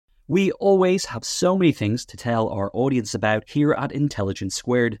We always have so many things to tell our audience about here at Intelligence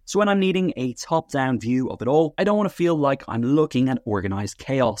Squared. So when I'm needing a top-down view of it all, I don't want to feel like I'm looking at organized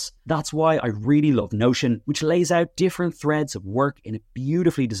chaos. That's why I really love Notion, which lays out different threads of work in a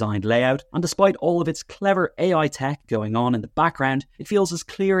beautifully designed layout. And despite all of its clever AI tech going on in the background, it feels as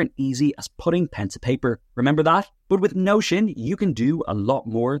clear and easy as putting pen to paper. Remember that? But with Notion, you can do a lot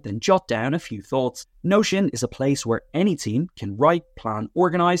more than jot down a few thoughts. Notion is a place where any team can write, plan,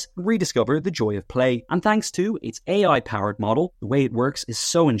 organize, and rediscover the joy of play. And thanks to its AI-powered model, the way it works is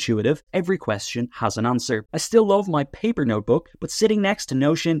so intuitive, every question has an answer. I still love my paper notebook, but sitting next to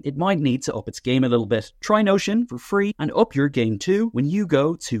Notion, it might need to up its game a little bit. Try Notion for free and up your game too when you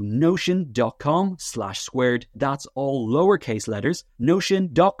go to notion.com/squared. That's all lowercase letters,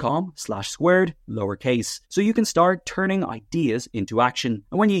 notion.com/squared, lowercase. So you can start turning ideas into action.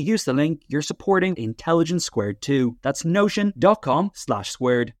 And when you use the link, you're supporting Intelligence Squared too. That's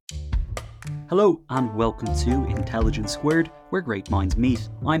notion.com/squared. Hello and welcome to Intelligence Squared, where great minds meet.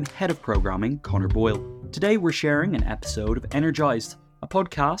 I'm Head of Programming, Connor Boyle. Today we're sharing an episode of Energized, a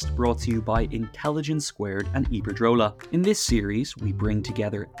podcast brought to you by Intelligence Squared and Iberdrola. In this series, we bring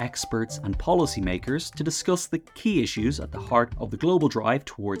together experts and policymakers to discuss the key issues at the heart of the global drive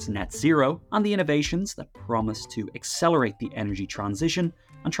towards net zero and the innovations that promise to accelerate the energy transition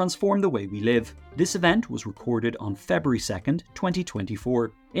and transform the way we live. This event was recorded on February 2nd,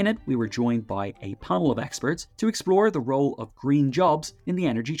 2024. In it, we were joined by a panel of experts to explore the role of green jobs in the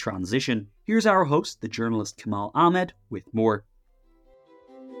energy transition. Here's our host, the journalist Kamal Ahmed, with more.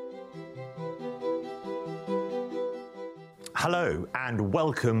 Hello and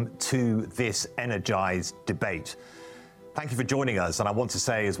welcome to this Energized debate. Thank you for joining us, and I want to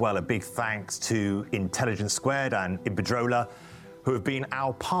say as well a big thanks to Intelligence Squared and Iberdrola, who have been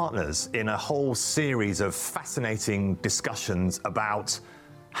our partners in a whole series of fascinating discussions about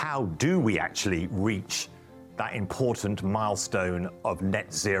how do we actually reach that important milestone of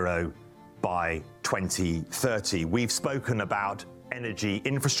net zero by 2030. We've spoken about energy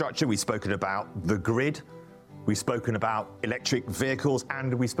infrastructure, we've spoken about the grid, we've spoken about electric vehicles,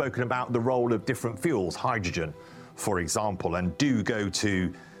 and we've spoken about the role of different fuels, hydrogen, for example. And do go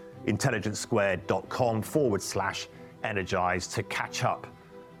to intelligencesquared.com/energized to catch up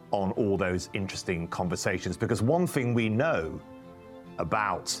on all those interesting conversations. Because one thing we know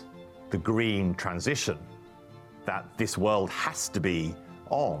about the green transition that this world has to be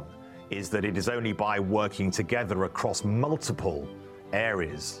on is that it is only by working together across multiple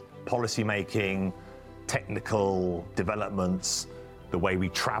areas, policymaking, technical developments, the way we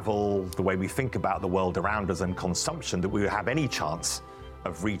travel, the way we think about the world around us and consumption, that we will have any chance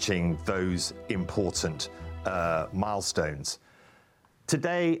of reaching those important milestones.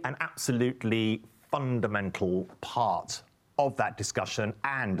 Today, an absolutely fundamental part of that discussion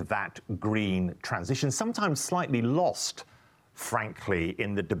and that green transition, sometimes slightly lost, frankly,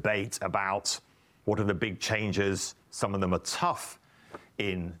 in the debate about what are the big changes, some of them are tough,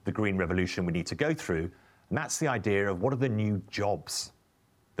 in the green revolution we need to go through. And that's the idea of what are the new jobs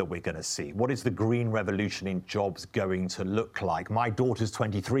that we're going to see? What is the green revolution in jobs going to look like? My daughter's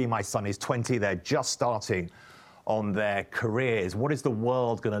 23, my son is 20. They're just starting on their careers. What is the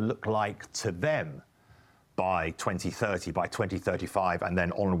world going to look like to them by 2030, by 2035, and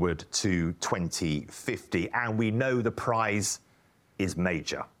then onward to 2050? And we know the prize is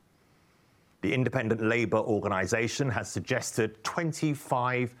major. The Independent Labour Organisation has suggested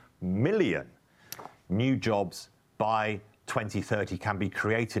 25 million new jobs by 2030 can be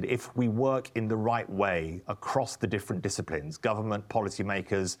created if we work in the right way across the different disciplines: government,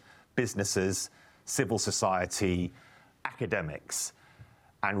 policymakers, businesses, civil society, academics,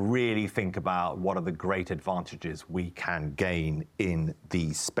 and really think about what are the great advantages we can gain in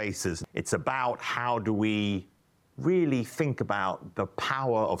these spaces. It's about how do we really think about the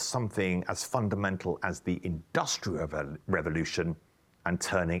power of something as fundamental as the Industrial Revolution and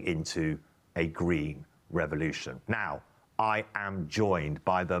turning into a green revolution. Now, I am joined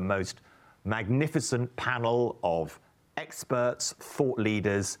by the most magnificent panel of experts, thought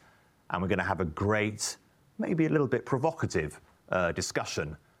leaders, and we're going to have a great, maybe a little bit provocative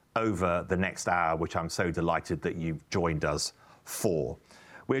discussion over the next hour, which I'm so delighted that you've joined us for.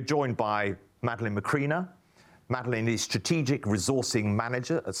 We're joined by Madeleine McCreena. Madeleine is Strategic Resourcing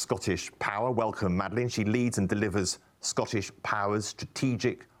Manager at Scottish Power. Welcome, Madeleine. She leads and delivers Scottish Power's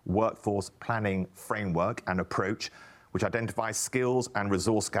strategic workforce planning framework and approach, which identifies skills and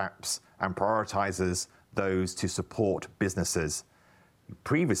resource gaps and prioritises those to support businesses. You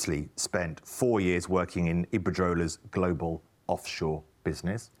previously spent 4 years working in Iberdrola's global offshore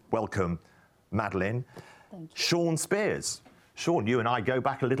business. Welcome, Madeleine. Thank you. Sean Spears. Sean, you and I go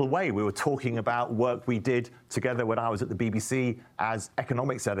back a little way. We were talking about work we did together when I was at the BBC as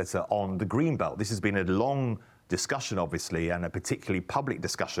economics editor on the Green Belt. This has been a long discussion, obviously, and a particularly public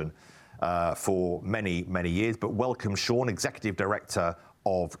discussion for many, many years. But welcome, Sean, Executive Director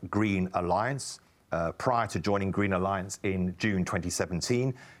of Green Alliance. Prior to joining Green Alliance in June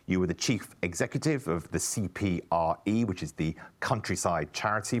 2017, you were the Chief Executive of the CPRE, which is the Countryside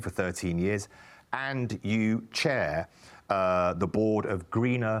Charity, for 13 years. And you chair the board of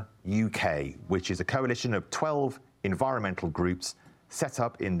Greener UK, which is a coalition of 12 environmental groups set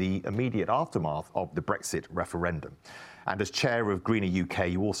up in the immediate aftermath of the Brexit referendum. And as chair of Greener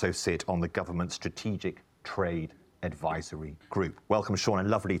UK, you also sit on the government Strategic Trade Advisory Group. Welcome, Sean, and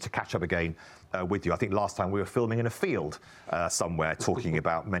lovely to catch up again with you. I think last time we were filming in a field somewhere, talking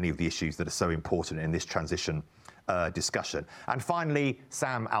about many of the issues that are so important in this transition discussion. And finally,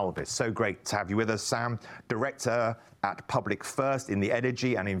 Sam Alvis. So great to have you with us, Sam, Director at Public First in the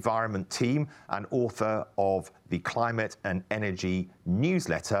Energy and Environment team and author of the climate and energy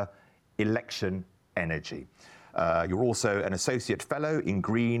newsletter, Election Energy. You're also an Associate Fellow in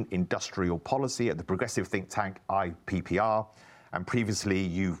Green Industrial Policy at the progressive think tank IPPR. And previously,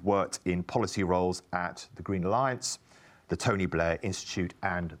 you've worked in policy roles at the Green Alliance, the Tony Blair Institute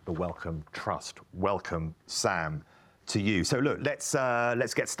and the Wellcome Trust. Welcome, Sam, to you. So look,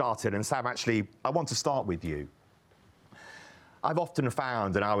 let's get started. And Sam, actually, I want to start with you. I've often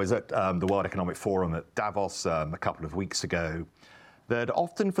found, and I was at the World Economic Forum at Davos a couple of weeks ago, that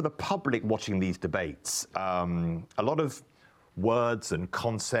often for the public watching these debates, a lot of words and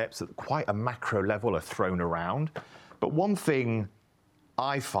concepts at quite a macro level are thrown around. But one thing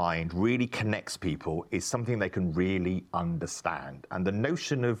I find really connects people is something they can really understand. And the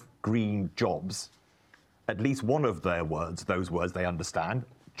notion of green jobs, at least one of their words, those words they understand,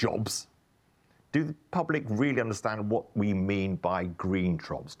 jobs. Do the public really understand what we mean by green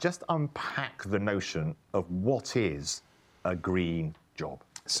jobs? Just unpack the notion of what is a green job.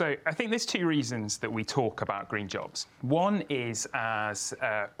 So I think there's two reasons that we talk about green jobs. One is as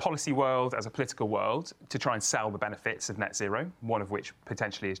a policy world, as a political world, to try and sell the benefits of net zero, one of which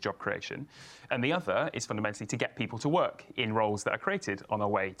potentially is job creation. And the other is fundamentally to get people to work in roles that are created on our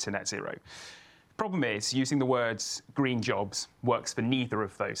way to net zero. Problem is, using the words green jobs works for neither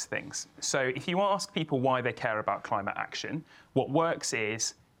of those things. So if you ask people why they care about climate action, what works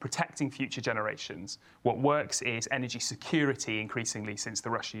is protecting future generations. What works is energy security increasingly since the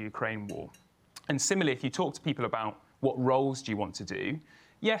Russia-Ukraine war. And similarly, if you talk to people about what roles do you want to do,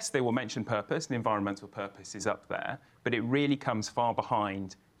 yes, they will mention purpose, the environmental purpose is up there, but it really comes far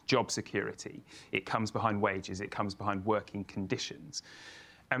behind job security. It comes behind wages, it comes behind working conditions.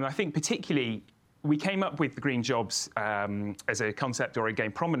 And I think particularly, we came up with the green jobs as a concept or it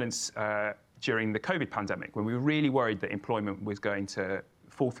gained prominence during the COVID pandemic, when we were really worried that employment was going to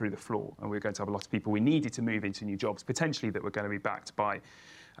fall through the floor and we were going to have a lot of people we needed to move into new jobs, potentially that were going to be backed by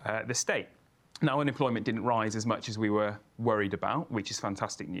the state. Now, unemployment didn't rise as much as we were worried about, which is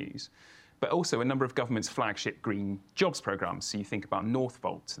fantastic news. But also a number of government's flagship green jobs programmes. So you think about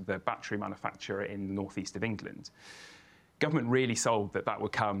Northvolt, the battery manufacturer in the northeast of England. Government really sold that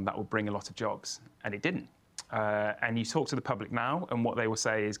would come, that would bring a lot of jobs, and it didn't. And you talk to the public now, and what they will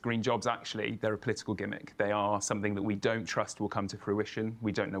say is green jobs, actually, they're a political gimmick. They are something that we don't trust will come to fruition.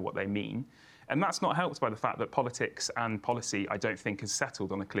 We don't know what they mean. And that's not helped by the fact that politics and policy, I don't think, has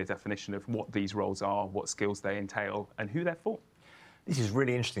settled on a clear definition of what these roles are, what skills they entail, and who they're for. This is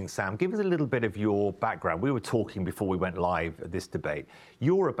really interesting, Sam. Give us a little bit of your background. We were talking before we went live at this debate.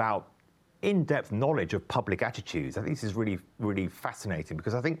 You're about in-depth knowledge of public attitudes. I think this is really, really fascinating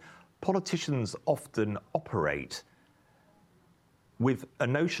because I think politicians often operate with a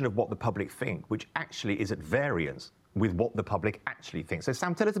notion of what the public think, which actually is at variance with what the public actually thinks. So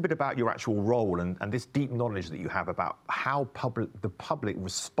Sam, tell us a bit about your actual role and this deep knowledge that you have about how the public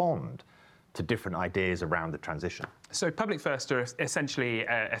respond to different ideas around the transition. So Public First are essentially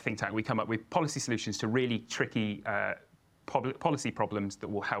a think tank. We come up with policy solutions to really tricky policy problems that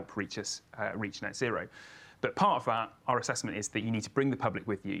will help reach net zero. But part of that, our assessment is that you need to bring the public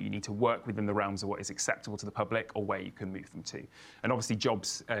with you. You need to work within the realms of what is acceptable to the public or where you can move them to. And obviously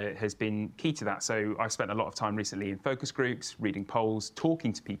jobs has been key to that. So I've spent a lot of time recently in focus groups, reading polls,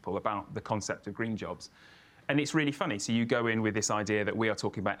 talking to people about the concept of green jobs. And it's really funny. So you go in with this idea that we are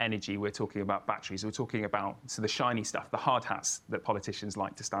talking about energy, we're talking about batteries, we're talking about the shiny stuff, the hard hats that politicians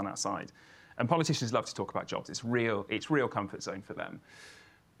like to stand outside. And politicians love to talk about jobs. It's real comfort zone for them.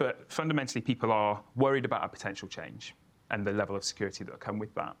 But fundamentally, people are worried about a potential change and the level of security that will come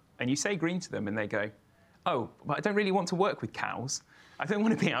with that. And you say green to them and they go, oh, but I don't really want to work with cows. I don't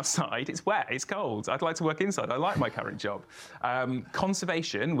want to be outside. It's wet, it's cold. I'd like to work inside. I like my current job.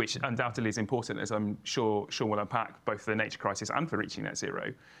 Conservation, which undoubtedly is important, as I'm sure Sean will unpack, both for the nature crisis and for reaching net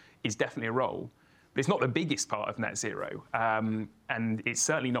zero, is definitely a role. But it's not the biggest part of net zero. And it's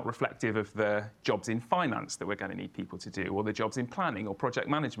certainly not reflective of the jobs in finance that we're going to need people to do, or the jobs in planning or project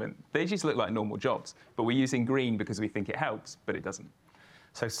management. They just look like normal jobs. But we're using green because we think it helps, but it doesn't.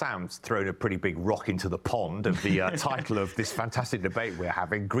 So Sam's thrown a pretty big rock into the pond of the title of this fantastic debate we're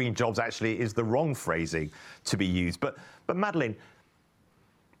having. Green jobs actually is the wrong phrasing to be used. But Madeleine,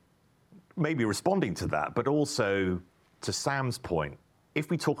 maybe responding to that, but also to Sam's point, if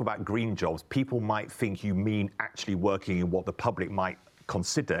we talk about green jobs, people might think you mean actually working in what the public might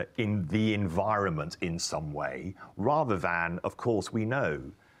consider in the environment in some way, rather than, of course, we know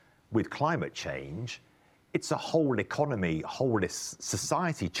with climate change, it's a whole economy, whole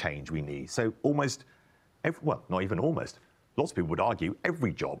society change we need. So almost, well, not even almost, lots of people would argue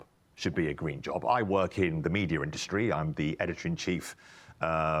every job should be a green job. I work in the media industry. I'm the editor-in-chief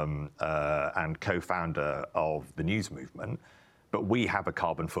and co-founder of the News Movement. But we have a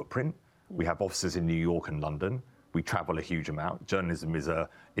carbon footprint. We have offices in New York and London. We travel a huge amount. Journalism is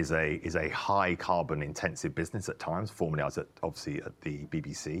a high carbon intensive business at times. Formerly, I was obviously at the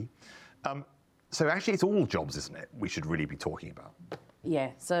BBC. So actually, it's all jobs, isn't it? We should really be talking about.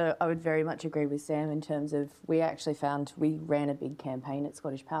 Yeah, so I would very much agree with Sam in terms of we ran a big campaign at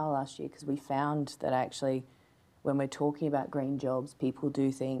Scottish Power last year because we found that actually when we're talking about green jobs, people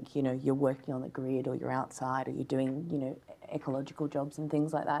do think, you're working on the grid or you're outside or you're doing, ecological jobs and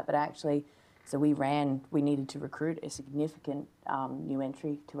things like that. But actually, so we needed to recruit a significant new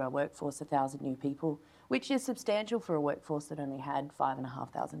entry to our workforce, 1,000 new people, which is substantial for a workforce that only had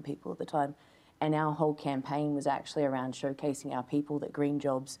 5,500 people at the time. And our whole campaign was actually around showcasing our people that green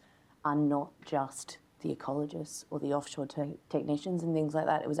jobs are not just the ecologists or the offshore technicians and things like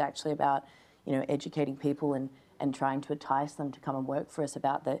that. It was actually about, educating people and trying to entice them to come and work for us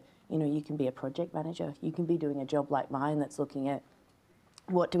about that, you can be a project manager, you can be doing a job like mine that's looking at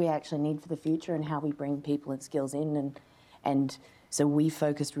what do we actually need for the future and how we bring people and skills in. And so we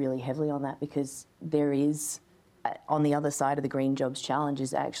focused really heavily on that because there is, on the other side of the green jobs challenge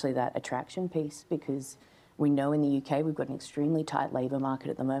is actually that attraction piece, because we know in the UK we've got an extremely tight labour market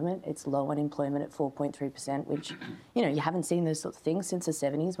at the moment. It's low unemployment at 4.3%, which, you haven't seen those sorts of things since the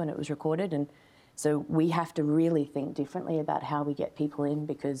 70s when it was recorded. And so we have to really think differently about how we get people in,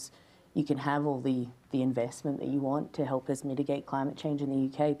 because you can have all the investment that you want to help us mitigate climate change in the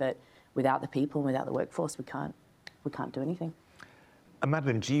UK, but without the people and without the workforce, we can't do anything. And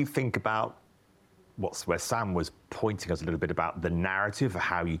Madeleine, do you think about where Sam was pointing us a little bit about the narrative,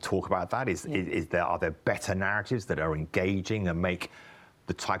 how you talk about that? Are there better narratives that are engaging and make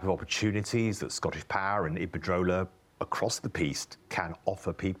the type of opportunities that Scottish Power and Iberdrola across the piece can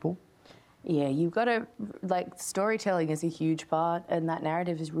offer people? Yeah, you've got to, storytelling is a huge part, and that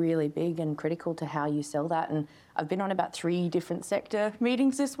narrative is really big and critical to how you sell that. And I've been on about 3 different sector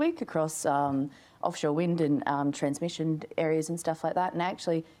meetings this week across offshore wind and transmission areas and stuff like that. And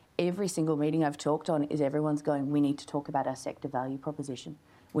actually, every single meeting I've talked on is everyone's going, we need to talk about our sector value proposition.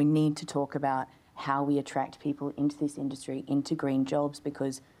 We need to talk about how we attract people into this industry, into green jobs,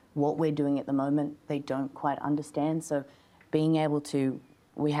 because what we're doing at the moment, they don't quite understand. So being able to,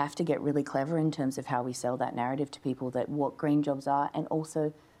 we have to get really clever in terms of how we sell that narrative to people, that what green jobs are and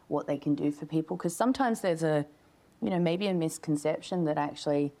also what they can do for people. Because sometimes there's maybe a misconception that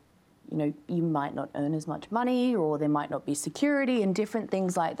actually, you might not earn as much money, or there might not be security and different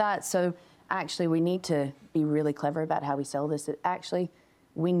things like that. So actually we need to be really clever about how we sell this. Actually,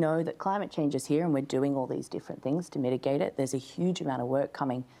 we know that climate change is here and we're doing all these different things to mitigate it. There's a huge amount of work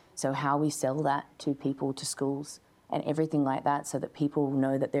coming. So how we sell that to people, to schools and everything like that, so that people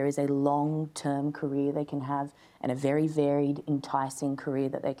know that there is a long-term career they can have and a very varied, enticing career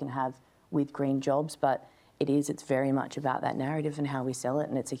that they can have with green jobs. But it's very much about that narrative and how we sell it,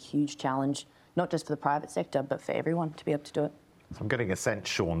 and it's a huge challenge, not just for the private sector, but for everyone to be able to do it. So I'm getting a sense,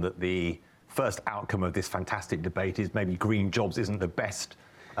 Sean, that the first outcome of this fantastic debate is maybe green jobs isn't the best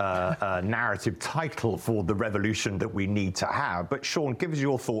narrative title for the revolution that we need to have. But Sean, give us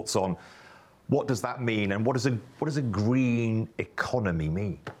your thoughts on what does that mean, and what does a green economy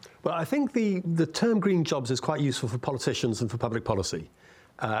mean? Well, I think the term green jobs is quite useful for politicians and for public policy,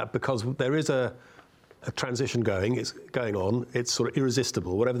 because there is a transition it's going on. It's sort of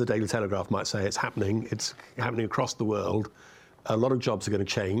irresistible. Whatever the Daily Telegraph might say, it's happening. It's happening across the world. A lot of jobs are going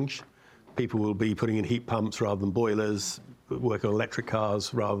to change. People will be putting in heat pumps rather than boilers, working on electric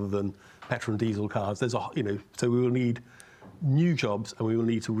cars rather than petrol and diesel cars. So we will need new jobs, and we will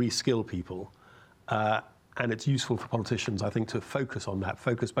need to reskill people. And it's useful for politicians, I think, to focus on that,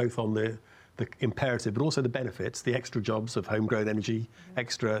 focus both on the imperative, but also the benefits, the extra jobs of homegrown energy,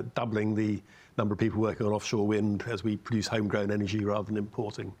 extra doubling the number of people working on offshore wind as we produce homegrown energy rather than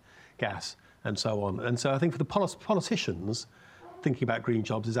importing gas, and so on. And so I think for the politicians, thinking about green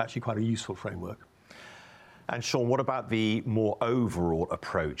jobs is actually quite a useful framework. And Sean, what about the more overall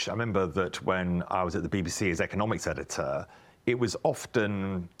approach? I remember that when I was at the BBC as economics editor, it was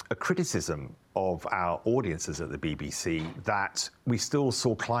often a criticism of our audiences at the BBC that we still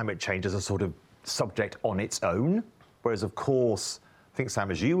saw climate change as a sort of subject on its own, whereas of course, I think,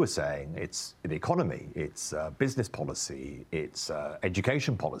 Sam, as you were saying, it's the economy, it's business policy, it's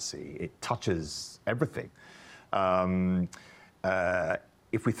education policy, it touches everything.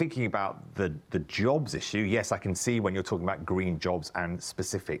 If we're thinking about the jobs issue, yes, I can see when you're talking about green jobs and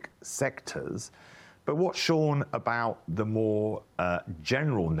specific sectors. But what, Sean, about the more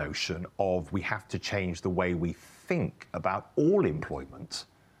general notion of we have to change the way we think about all employment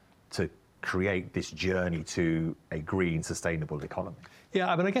to create this journey to a green, sustainable economy?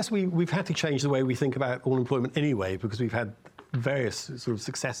 Yeah, I mean, I guess we've had to change the way we think about all employment anyway, because we've had various sort of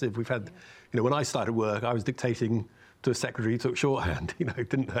successive, we've had, when I started work, I was dictating to a secretary who took shorthand,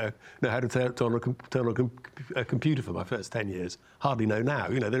 didn't know how to turn on a computer for my first 10 years. Hardly know now.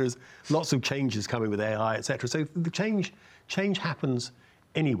 There is lots of changes coming with AI, etc. So the change happens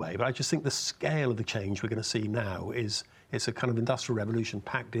anyway. But I just think the scale of the change we're going to see now it's a kind of industrial revolution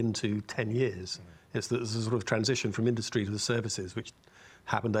packed into 10 years. It's the sort of transition from industry to the services, which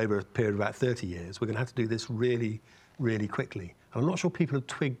happened over a period of about 30 years. We're going to have to do this really, really quickly. And I'm not sure people have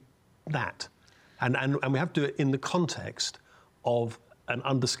twigged that. And we have to do it in the context of an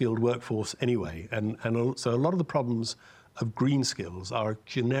underskilled workforce anyway. And so a lot of the problems of green skills are a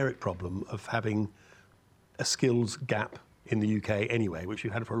generic problem of having a skills gap in the UK anyway, which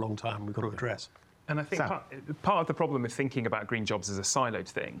we've had for a long time. We've got to address. And I think part of the problem of thinking about green jobs as a siloed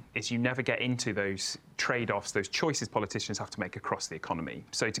thing is you never get into those trade-offs, those choices politicians have to make across the economy.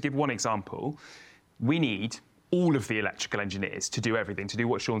 So to give one example, we need all of the electrical engineers to do everything, to do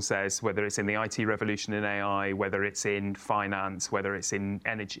what Sean says, whether it's in the IT revolution in AI, whether it's in finance, whether it's in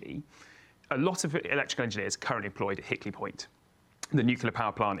energy. A lot of electrical engineers are currently employed at Hickley Point, the nuclear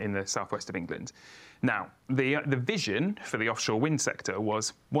power plant in the southwest of England. Now, the vision for the offshore wind sector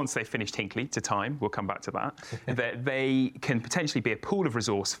was, once they finished Hinkley to time, we'll come back to that, that they can potentially be a pool of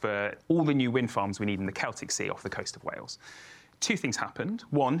resource for all the new wind farms we need in the Celtic Sea off the coast of Wales. Two things happened.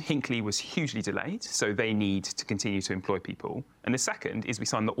 One, Hinkley was hugely delayed, so they need to continue to employ people. And the second is we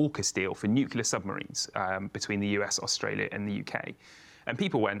signed the AUKUS deal for nuclear submarines between the US, Australia, and the UK. And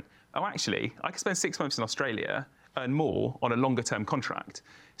people went, oh, actually, I could spend 6 months in Australia, earn more on a longer-term contract.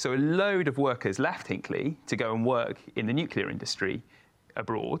 So a load of workers left Hinkley to go and work in the nuclear industry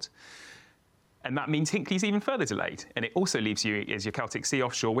abroad. And that means Hinkley's even further delayed. And it also leaves you, as your Celtic Sea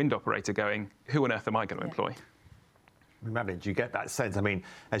offshore wind operator, going, who on earth am I going to employ? Madeline, do you get that sense? I mean,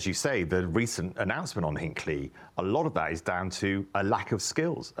 as you say, the recent announcement on Hinkley, a lot of that is down to a lack of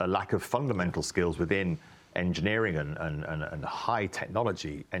skills, a lack of fundamental skills within engineering and high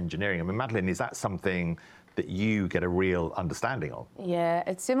technology engineering. I mean, Madeline, is that something that you get a real understanding of? Yeah,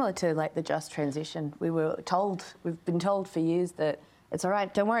 it's similar to like the just transition. We've been told for years that it's all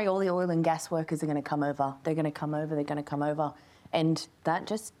right, don't worry, all the oil and gas workers are going to come over. They're going to come over. And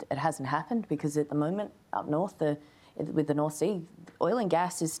that it hasn't happened because at the moment up north, with the North Sea, oil and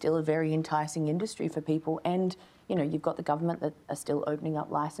gas is still a very enticing industry for people. And, you've got the government that are still opening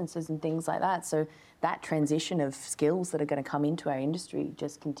up licenses and things like that. So that transition of skills that are going to come into our industry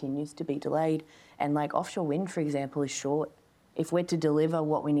just continues to be delayed. And like offshore wind, for example, is short. If we're to deliver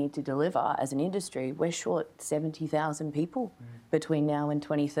what we need to deliver as an industry, we're short 70,000 people between now and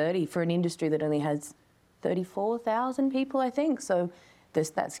 2030 for an industry that only has 34,000 people, I think. So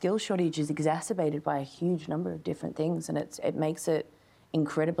that skill shortage is exacerbated by a huge number of different things, and it makes it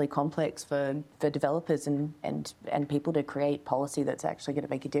incredibly complex for developers and people to create policy that's actually going to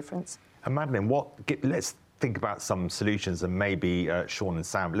make a difference. And Madeline, let's think about some solutions, and maybe Sean and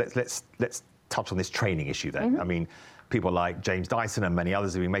Sam, let's touch on this training issue then. I mean, people like James Dyson and many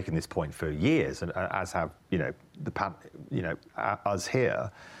others have been making this point for years, and as have us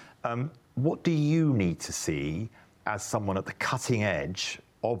here. What do you need to see as someone at the cutting edge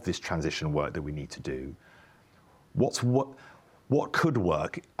of this transition work that we need to do? What could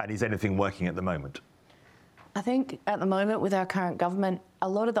work, and is anything working at the moment? I think at the moment with our current government, a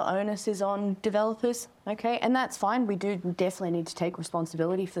lot of the onus is on developers, okay? And that's fine. We do definitely need to take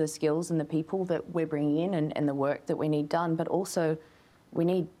responsibility for the skills and the people that we're bringing in and the work that we need done, but also we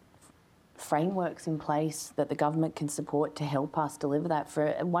need frameworks in place that the government can support to help us deliver that.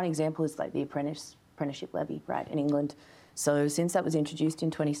 For one example is like the apprentice apprenticeship levy, right, in England. So since that was introduced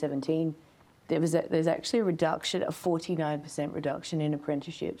in 2017, there's actually a 49% reduction in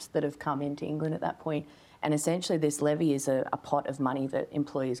apprenticeships that have come into England at that point. And essentially this levy is a pot of money that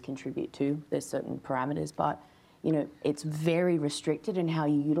employers contribute to. There's certain parameters, but it's very restricted in how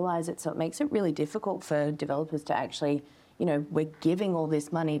you utilise it. So it makes it really difficult for developers to actually, we're giving all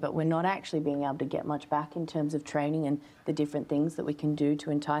this money, but we're not actually being able to get much back in terms of training and the different things that we can do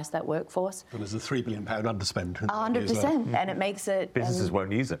to entice that workforce. And there's a £3 billion underspend. 100%. And it makes it... Businesses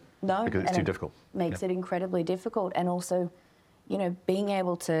won't use it because it's too difficult. Makes it incredibly difficult. And also, being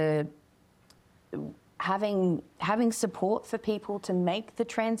able to... Having support for people to make the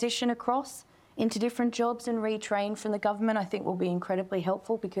transition across into different jobs and retrain from the government, I think will be incredibly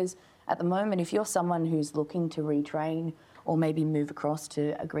helpful, because at the moment, if you're someone who's looking to retrain or maybe move across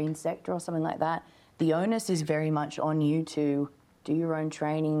to a green sector or something like that, the onus is very much on you to do your own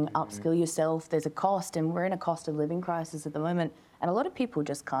training, upskill yourself. There's a cost, and we're in a cost of living crisis at the moment, and a lot of people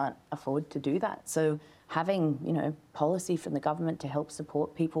just can't afford to do that. So having, policy from the government to help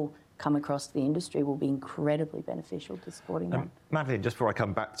support people come across the industry will be incredibly beneficial to supporting that. Madeline, just before I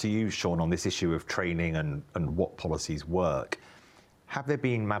come back to you, Sean, on this issue of training and what policies work, have there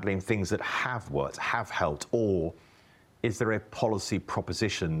been, Madeline, things that have worked, have helped, or is there a policy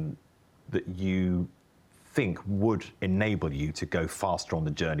proposition that you think would enable you to go faster on the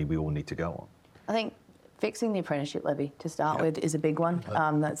journey we all need to go on? I think fixing the apprenticeship levy to start with is a big one.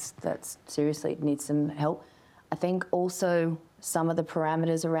 That's seriously needs some help. I think also some of the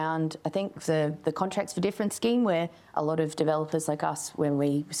parameters around, I think the contracts for difference scheme, where a lot of developers like us, when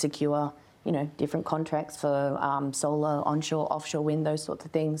we secure, different contracts for solar, onshore, offshore wind, those sorts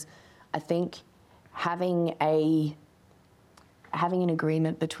of things, I think having an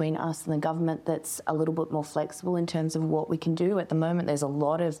agreement between us and the government that's a little bit more flexible in terms of what we can do. At the moment, there's a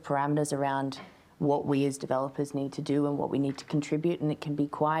lot of parameters around what we as developers need to do and what we need to contribute, and it can be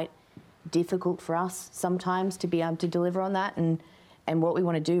quite difficult for us sometimes to be able to deliver on that. And what we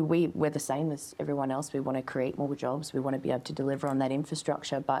want to do, we're the same as everyone else. We want to create more jobs. We want to be able to deliver on that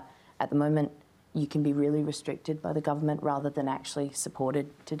infrastructure. But at the moment, you can be really restricted by the government rather than actually supported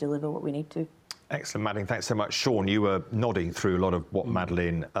to deliver what we need to. Excellent, Madeline. Thanks so much. Sean, you were nodding through a lot of what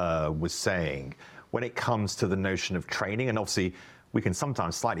Madeline was saying. When it comes to the notion of training, and obviously we can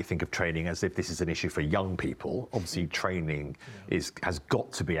sometimes slightly think of training as if this is an issue for young people. Obviously, training has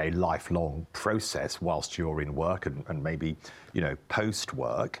got to be a lifelong process whilst you're in work and maybe,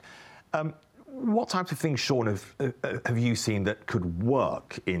 post-work. What types of things, Sean, have you seen that could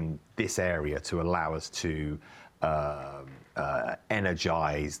work in this area to allow us to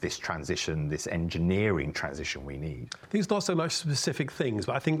energise this transition, this engineering transition we need? I think it's not so much specific things,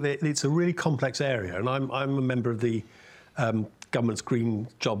 but I think that it's a really complex area. And I'm a member of the government's Green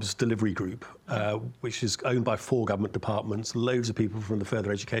Jobs Delivery Group, which is owned by 4 government departments, loads of people from the further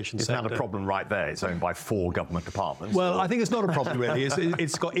education sector. It's not a problem right there. It's owned by 4 government departments. Well, I think it's not a problem, really.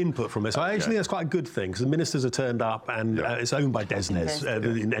 It's got input from us. I actually think that's quite a good thing, because the ministers are turned up, and it's owned by DESNZ,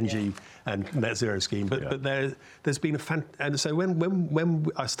 the Energy and Net Zero scheme. But there's been and so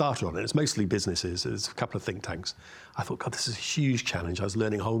when I started on it, it's mostly businesses. There's a couple of think tanks. I thought, God, this is a huge challenge. I was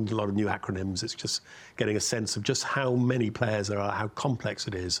learning a whole lot of new acronyms. It's just getting a sense of just how many players there are, how complex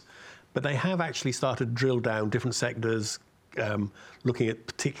it is. But they have actually started to drill down different sectors, looking at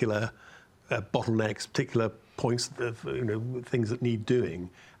particular bottlenecks, particular points of things that need doing.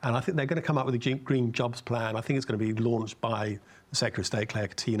 And I think they're going to come up with a green jobs plan. I think it's going to be launched by the Secretary of State, Claire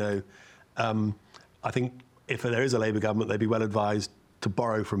Coutinho. I think if there is a Labour government, they'd be well advised to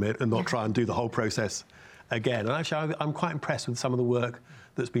borrow from it and not try and do the whole process again. And actually, I'm quite impressed with some of the work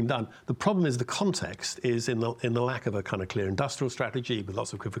that's been done. The problem is the context is in the lack of a kind of clear industrial strategy, with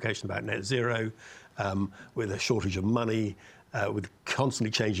lots of equivocation about net zero, with a shortage of money, with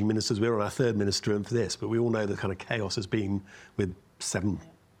constantly changing ministers. We're on our 3rd minister for this, but we all know the kind of chaos has been with 7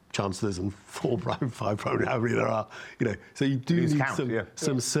 chancellors and 5 prime, however many there are. So you do need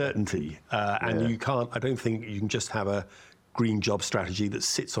some certainty, and you can't. I don't think you can just have a green job strategy that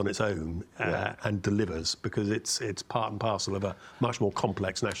sits on its own and delivers, because it's part and parcel of a much more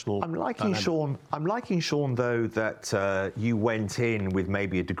complex national. I'm liking Sean though that you went in with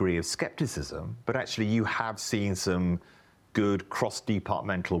maybe a degree of scepticism, but actually you have seen some good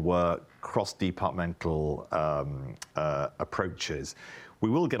cross-departmental work, cross-departmental approaches. We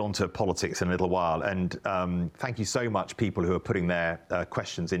will get onto politics in a little while, and thank you so much, people who are putting their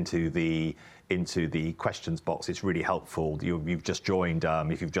questions into the questions box. It's really helpful. You've just joined.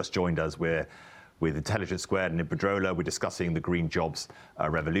 If you've just joined us, we're with Intelligence Squared and Iberdrola. We're discussing the green jobs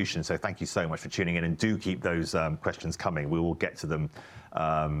revolution. So thank you so much for tuning in, and do keep those questions coming. We will get to them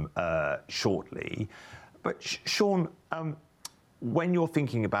shortly. But Sean, when you're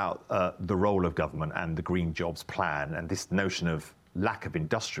thinking about the role of government and the green jobs plan and this notion of lack of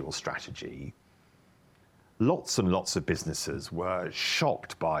industrial strategy, lots and lots of businesses were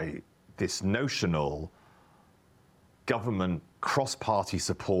shocked by this notional government cross-party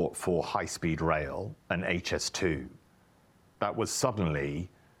support for high-speed rail and HS2. That was suddenly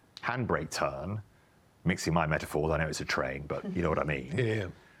handbrake turn, mixing my metaphors, I know it's a train, but you know what I mean. Yeah.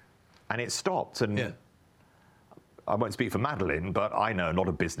 And it stopped, and I won't speak for Madeline, but I know a lot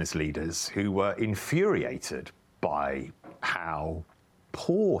of business leaders who were infuriated by how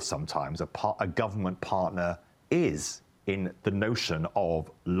poor sometimes a government partner is in the notion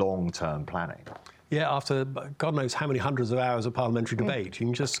of long-term planning. Yeah, after God knows how many hundreds of hours of parliamentary debate, you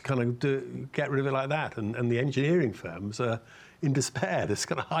can just kind of get rid of it like that. And the engineering firms are in despair. There's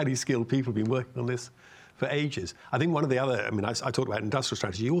kind of highly skilled people who've been working on this for ages. I think one of the other, I talked about industrial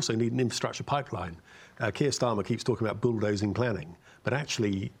strategy, you also need an infrastructure pipeline. Keir Starmer keeps talking about bulldozing planning, but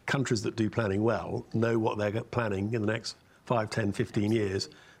actually countries that do planning well know what they're planning in the next 5, 10, 15 years.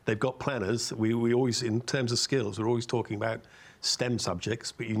 They've got planners. We always, in terms of skills, we're always talking about STEM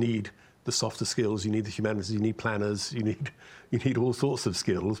subjects, but you need the softer skills, you need the humanities, you need planners, you need all sorts of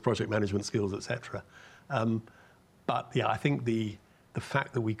skills, project management skills, etc. But yeah, I think the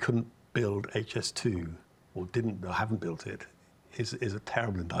fact that we couldn't build HS2 or haven't built it is a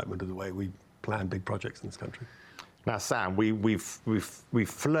terrible indictment of the way we plan big projects in this country. Now, Sam, we've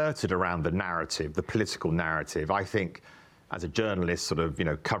flirted around the narrative, the political narrative. I think, as a journalist, sort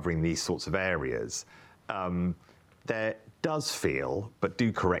of covering these sorts of areas, there does feel, but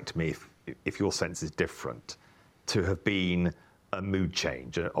do correct me if your sense is different, to have been a mood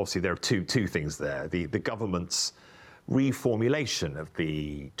change. Obviously, there are two things there. The government's reformulation of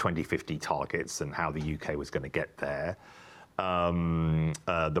the 2050 targets and how the UK was going to get there.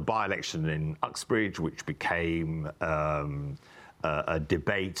 The by-election in Uxbridge, which became a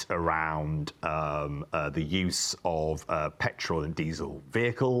debate around the use of petrol and diesel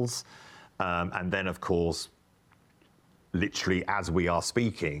vehicles. And then, of course, literally as we are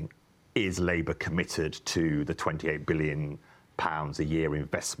speaking, is Labour committed to the £28 billion a year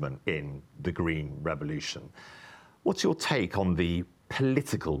investment in the green revolution? What's your take on the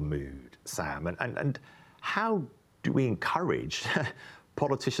political mood, Sam? And how do we encourage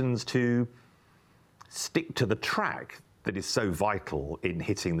politicians to stick to the track that is so vital in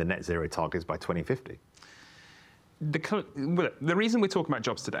hitting the net zero targets by 2050? The reason we're talking about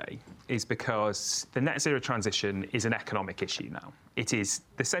jobs today is because the net zero transition is an economic issue now. It is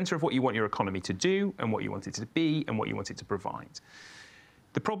the centre of what you want your economy to do and what you want it to be and what you want it to provide.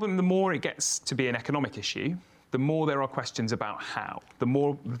 The problem, the more it gets to be an economic issue, the more there are questions about how, the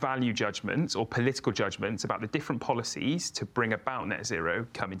more value judgments or political judgments about the different policies to bring about net zero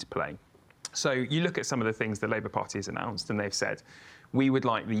come into play. So you look at some of the things the Labour Party has announced, and they've said, we would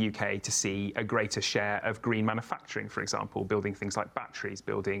like the UK to see a greater share of green manufacturing, for example, building things like batteries,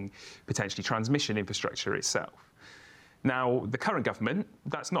 building potentially transmission infrastructure itself. Now, the current government,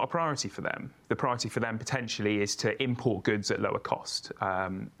 that's not a priority for them. The priority for them potentially is to import goods at lower cost.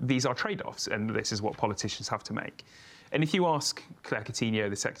 These are trade-offs, and this is what politicians have to make. And if you ask Claire Coutinho,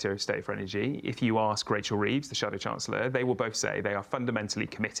 the Secretary of State for Energy, if you ask Rachel Reeves, the Shadow Chancellor, they will both say they are fundamentally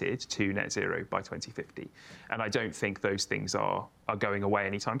committed to net zero by 2050. And I don't think those things are going away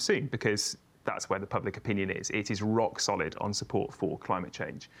anytime soon, because that's where the public opinion is. It is rock solid on support for climate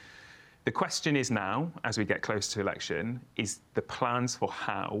change. The question is now, as we get close to election, is the plans for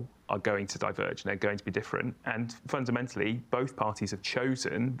how are going to diverge, and they're going to be different. And fundamentally, both parties have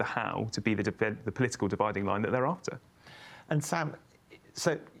chosen the how to be the political dividing line that they're after. And Sam,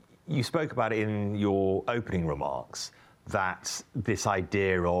 so you spoke about it in your opening remarks, that this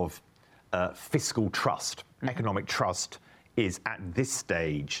idea of fiscal trust, economic trust, is at this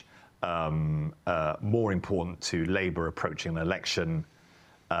stage more important to Labour approaching an election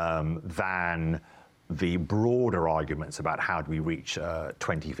than the broader arguments about how do we reach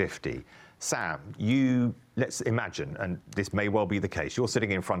 2050. Sam, let's imagine, and this may well be the case, you're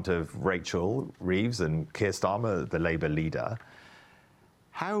sitting in front of Rachel Reeves and Keir Starmer, the Labour leader.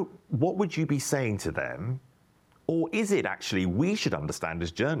 What would you be saying to them? Or is it actually, we should understand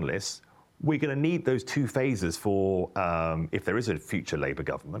as journalists, we're going to need those two phases for, if there is a future Labour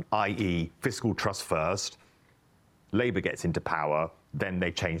government, i.e. fiscal trust first, Labour gets into power, then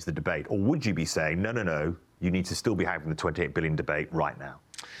they change the debate? Or would you be saying, no, you need to still be having the 28 billion debate right now?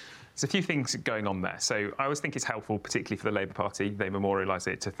 There's a few things going on there. So I always think it's helpful, particularly for the Labour Party, they memorialise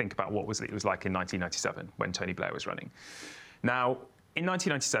it, to think about what it was like in 1997 when Tony Blair was running. Now, in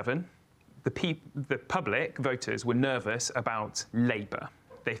 1997, the public voters were nervous about Labour.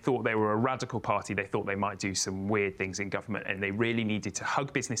 They thought they were a radical party. They thought they might do some weird things in government, and they really needed to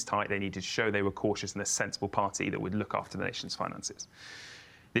hug business tight. They needed to show they were cautious and a sensible party that would look after the nation's finances.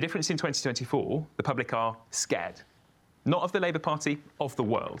 The difference in 2024, the public are scared. Not of the Labour Party, of the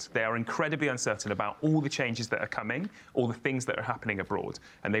world. They are incredibly uncertain about all the changes that are coming, all the things that are happening abroad,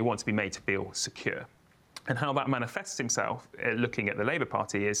 and they want to be made to feel secure. And how that manifests himself, looking at the Labour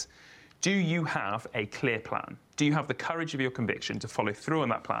Party, is, do you have a clear plan? Do you have the courage of your conviction to follow through on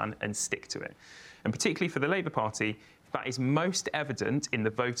that plan and stick to it? And particularly for the Labour Party, that is most evident in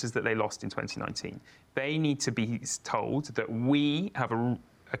the voters that they lost in 2019. They need to be told that we have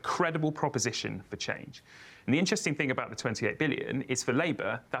a credible proposition for change. And the interesting thing about the 28 billion is, for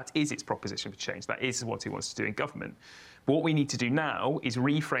Labour, that is its proposition for change. That is what it wants to do in government. But what we need to do now is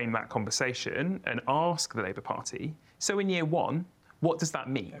reframe that conversation and ask the Labour Party, so in year one, what does that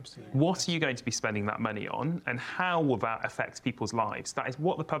mean? Absolutely. What are you going to be spending that money on, and how will that affect people's lives? That is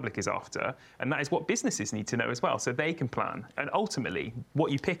what the public is after, and that is what businesses need to know as well, so they can plan. And ultimately,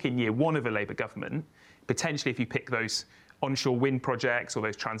 what you pick in year one of a Labour government, potentially if you pick those onshore wind projects or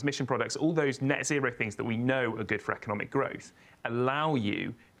those transmission products, all those net zero things that we know are good for economic growth, allow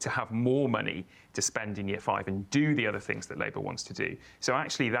you to have more money to spend in year 5 and do the other things that Labour wants to do. So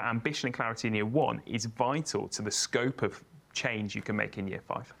actually that ambition and clarity in year 1 is vital to the scope of change you can make in year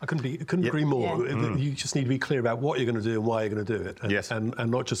 5. I couldn't agree more. Yeah. You just need to be clear about what you're going to do and why you're going to do it, and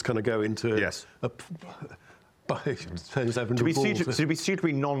not just kind of go into to be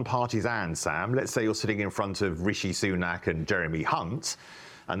suitably non-partisan, Sam, let's say you're sitting in front of Rishi Sunak and Jeremy Hunt,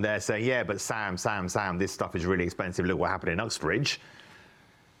 and they're saying, yeah, but Sam, this stuff is really expensive. Look what happened in Uxbridge.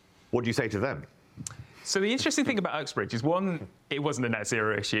 What do you say to them? So the interesting thing about Uxbridge is, one, it wasn't a net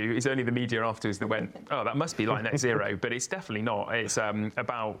zero issue. It's only the media afterwards that went, oh, that must be like net zero, but it's definitely not. It's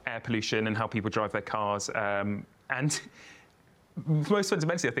about air pollution and how people drive their cars. And most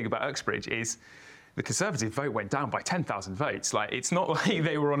fundamentally, I think about Uxbridge is the Conservative vote went down by 10,000 votes. Like, it's not like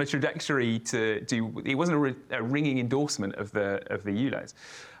they were on a trajectory to do. It wasn't a ringing endorsement of the ULEZ.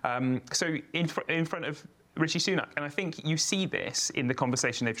 So in front of Rishi Sunak, and I think you see this in the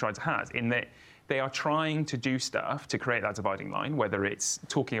conversation they've tried to have, in that they are trying to do stuff to create that dividing line, whether it's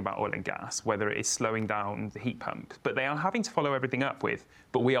talking about oil and gas, whether it is slowing down the heat pump, but they are having to follow everything up with,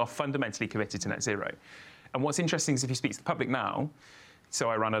 but we are fundamentally committed to net zero. And what's interesting is, if you speak to the public now, so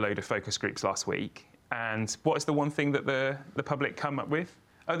I ran a load of focus groups last week, and what is the one thing that the public come up with?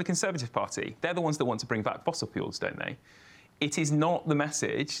 Oh, the Conservative Party. They're the ones that want to bring back fossil fuels, don't they? It is not the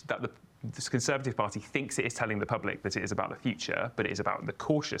message that the Conservative Party thinks it is telling the public that it is about the future, but it is about the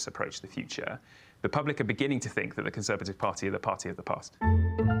cautious approach to the future. The public are beginning to think that the Conservative Party are the party of the past.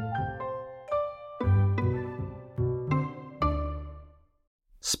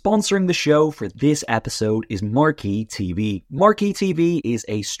 Sponsoring the show for this episode is Marquee TV. Marquee TV is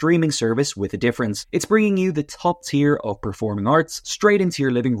a streaming service with a difference. It's bringing you the top tier of performing arts straight into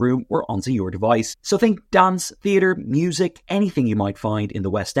your living room or onto your device. So think dance, theatre, music, anything you might find in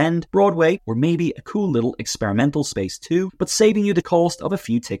the West End, Broadway, or maybe a cool little experimental space too, but saving you the cost of a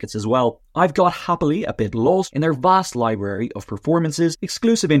few tickets as well. I've got happily a bit lost in their vast library of performances,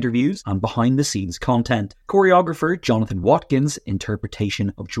 exclusive interviews, and behind-the-scenes content. Choreographer Jonathan Watkins'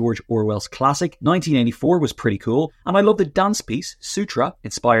 interpretation of George Orwell's classic 1984 was pretty cool, and I love the dance piece Sutra,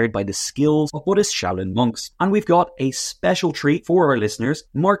 inspired by the skills of Buddhist Shaolin monks. And we've got a special treat for our listeners.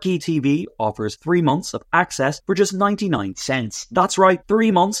 Marquee TV offers 3 months of access for just 99 cents. That's right,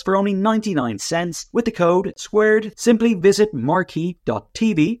 3 months for only 99 cents with the code SQUARED. Simply visit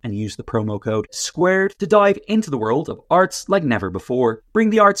marquee.tv and use the promo code SQUARED to dive into the world of arts like never before. Bring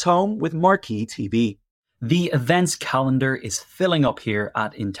the arts home with Marquee TV. The events calendar is filling up here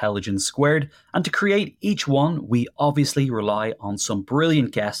at Intelligence Squared, and to create each one, we obviously rely on some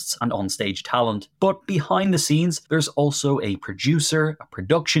brilliant guests and onstage talent. But behind the scenes, there's also a producer, a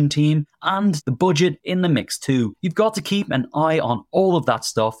production team, and the budget in the mix too. You've got to keep an eye on all of that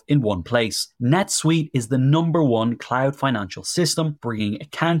stuff in one place. NetSuite is the #1 cloud financial system, bringing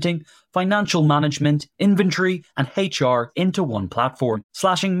accounting, financial management, inventory, and HR into one platform,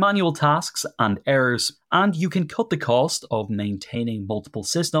 slashing manual tasks and errors. And you can cut the cost of maintaining multiple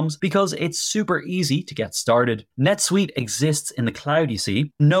systems because it's super easy to get started. NetSuite exists in the cloud, you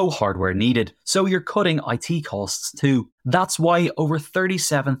see, no hardware needed, so you're cutting IT costs too. That's why over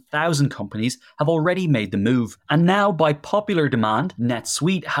 37,000 companies have already made the move. And now, by popular demand,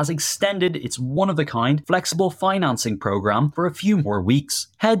 NetSuite has extended its one-of-a-kind flexible financing program for a few more weeks.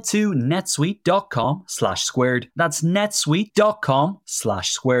 Head to netsuite.com/squared. That's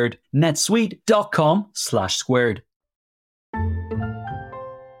netsuite.com/squared. netsuite.com/squared.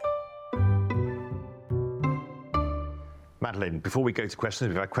 Madeline, before we go to questions,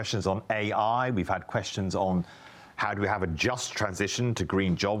 we've had questions on AI, we've had questions on how do we have a just transition to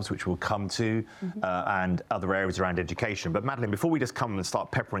green jobs, which we'll come to, and other areas around education. But Madeline, before we just come and start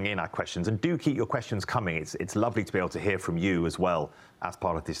peppering in our questions, and do keep your questions coming, it's lovely to be able to hear from you as well as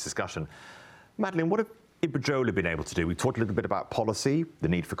part of this discussion. Madeline, what have Iberdrola been able to do? We talked a little bit about policy, the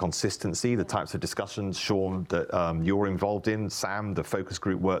need for consistency, the types of discussions, Sean, that you're involved in, Sam, the focus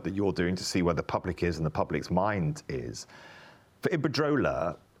group work that you're doing to see where the public is and the public's mind is. For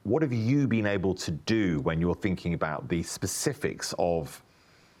Iberdrola, what have you been able to do when you're thinking about the specifics of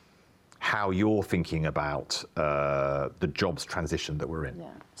how you're thinking about the jobs transition that we're in? Yeah.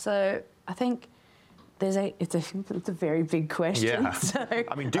 So I think it's a very big question. Yeah. So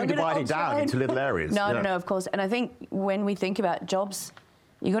I mean, do divide it down into little areas. No, of course. And I think when we think about jobs,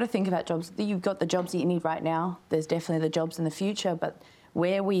 you've got to think about jobs. You've got the jobs that you need right now. There's definitely the jobs in the future, but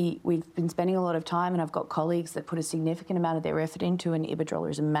where we've been spending a lot of time, and I've got colleagues that put a significant amount of their effort into, and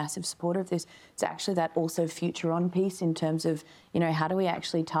Iberdrola is a massive supporter of this, it's actually that also future on piece in terms of, how do we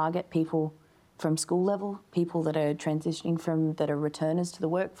actually target people from school level, people that are transitioning that are returners to the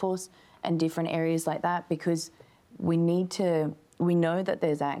workforce and different areas like that, because we know that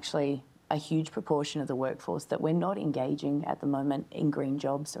there's actually a huge proportion of the workforce that we're not engaging at the moment in green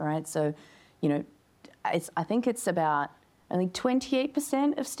jobs, all right? So, I think it's about only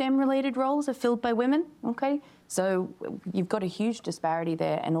 28% of STEM-related roles are filled by women, okay? So you've got a huge disparity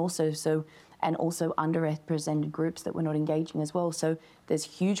there, and also underrepresented groups that we're not engaging as well. So there's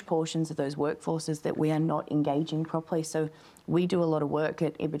huge portions of those workforces that we are not engaging properly. So we do a lot of work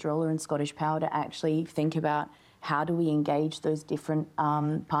at Iberdrola and Scottish Power to actually think about how do we engage those different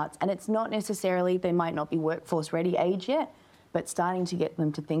parts. And it's not necessarily, they might not be workforce ready age yet, but starting to get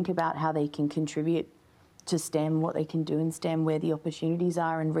them to think about how they can contribute to STEM, what they can do in STEM, where the opportunities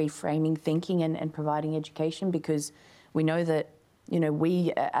are, and reframing thinking and providing education, because we know that,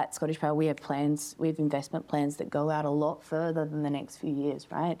 we at Scottish Power, we have investment plans that go out a lot further than the next few years,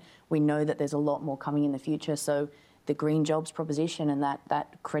 right? We know that there's a lot more coming in the future. So the green jobs proposition and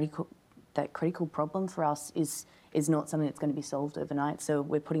that critical problem for us is not something that's going to be solved overnight. So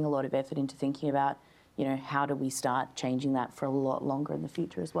we're putting a lot of effort into thinking about, how do we start changing that for a lot longer in the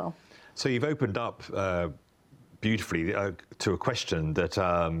future as well. So you've opened up beautifully to a question that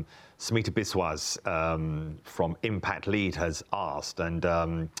Smita Biswas from Impact Lead has asked, and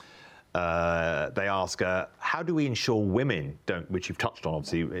they ask, how do we ensure women don't, which you've touched on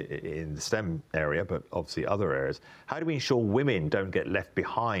obviously in the STEM area, but obviously other areas, how do we ensure women don't get left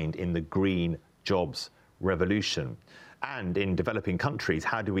behind in the green jobs revolution? And in developing countries,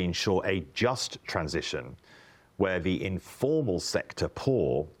 how do we ensure a just transition where the informal sector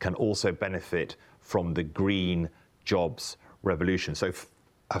poor can also benefit from the green jobs revolution? So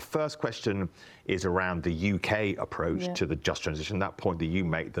her first question is around the UK approach to the just transition, that point that you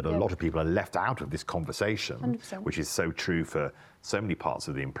make that a lot of people are left out of this conversation, 100%. which is so true for so many parts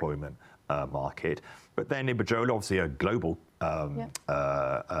of the employment market. But then Iberdrola, obviously a global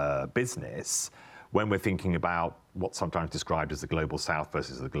business, when we're thinking about what's sometimes described as the global south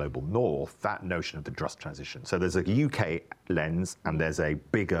versus the global north, that notion of the just transition. So there's a UK lens and there's a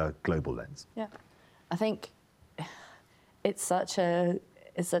bigger global lens. Yeah, I think it's such a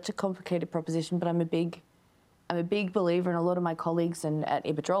complicated proposition, but I'm a big believer, and a lot of my colleagues at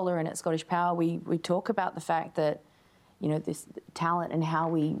Iberdrola and at Scottish Power, we talk about the fact that, this talent and how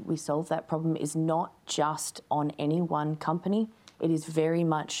we solve that problem is not just on any one company. It is very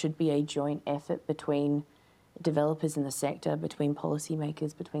much should be a joint effort between developers in the sector, between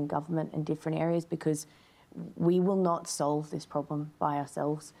policymakers, between government and different areas, because we will not solve this problem by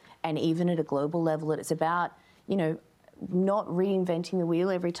ourselves. And even at a global level, it's about, not reinventing the wheel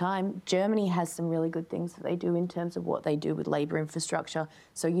every time. Germany has some really good things that they do in terms of what they do with labour infrastructure.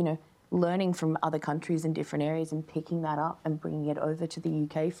 So, learning from other countries in different areas and picking that up and bringing it over to the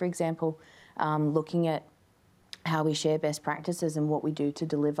UK, for example, looking at how we share best practices and what we do to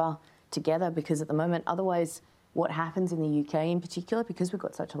deliver together, because at the moment, otherwise, what happens in the UK in particular, because we've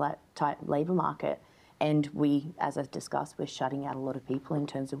got such a tight labour market, and we, as I've discussed, we're shutting out a lot of people in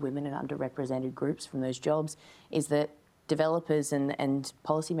terms of women and underrepresented groups from those jobs, is that developers and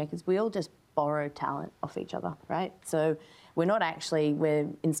policymakers, we all just borrow talent off each other, right? So we're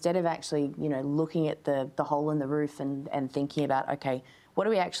instead of actually, looking at the hole in the roof and thinking about, okay, what do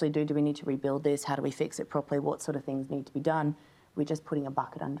we actually do? Do we need to rebuild this? How do we fix it properly? What sort of things need to be done? We're just putting a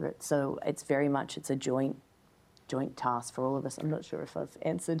bucket under it. So it's very much, it's a joint task for all of us. I'm not sure if I've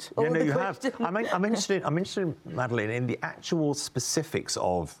answered all of the questions. You have. I'm interested, Madeline, in the actual specifics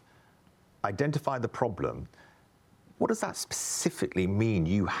of identify the problem. What does that specifically mean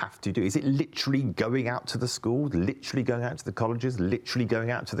you have to do? Is it literally going out to the schools, literally going out to the colleges, literally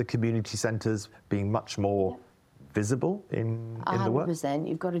going out to the community centres, being much more visible in the work? 100%.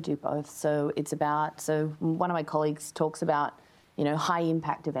 You've got to do both. So it's about, one of my colleagues talks about, high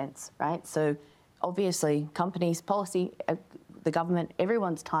impact events, right? So obviously companies, policy, the government,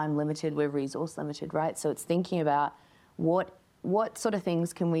 everyone's time limited, we're resource limited, right? So it's thinking about what sort of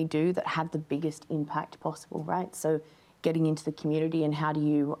things can we do that have the biggest impact possible, right? So getting into the community and how do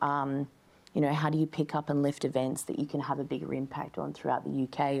you, how do you pick up and lift events that you can have a bigger impact on throughout the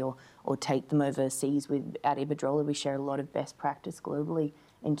UK or take them overseas? At Iberdrola, we share a lot of best practice globally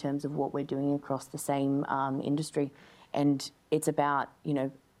in terms of what we're doing across the same industry. And it's about,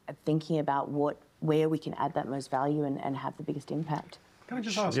 thinking about where we can add that most value and have the biggest impact. Can I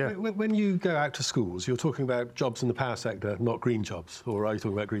just ask, when you go out to schools, you're talking about jobs in the power sector, not green jobs, or are you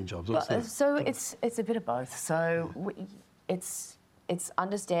talking about green jobs? So it's a bit of both. So it's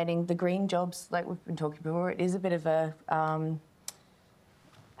understanding the green jobs, like we've been talking before. It is a bit of a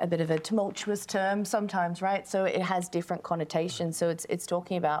tumultuous term sometimes, right? So it has different connotations. So it's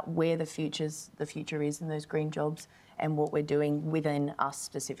talking about where the future is in those green jobs and what we're doing within us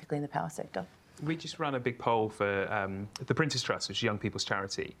specifically in the power sector. We just ran a big poll for the Printers Trust, which is young people's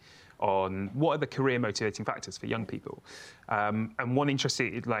charity, on what are the career motivating factors for young people. And one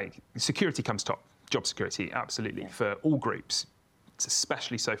interesting, security comes top, job security, absolutely, for all groups. It's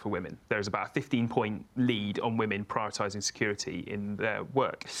especially so for women. There's about a 15-point lead on women prioritising security in their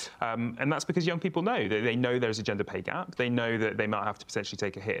work. And that's because young people know that they know there's a gender pay gap. They know that they might have to potentially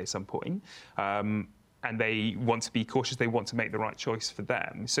take a hit at some point. And they want to be cautious, they want to make the right choice for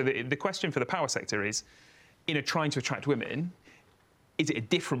them. So the question for the power sector is, trying to attract women, is it a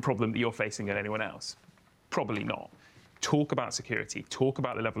different problem that you're facing than anyone else? Probably not. Talk about security, talk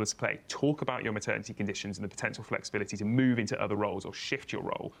about the level of play, talk about your maternity conditions and the potential flexibility to move into other roles or shift your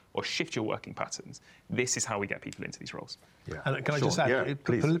role or shift your working patterns. This is how we get people into these roles. Yeah. And can I just add,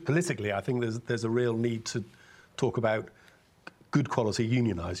 politically, I think there's a real need to talk about good quality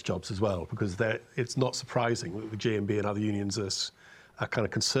unionised jobs as well, because it's not surprising that the GMB and other unions are kind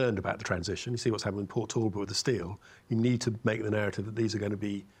of concerned about the transition. You see what's happening in Port Talbot with the steel. You need to make the narrative that these are going to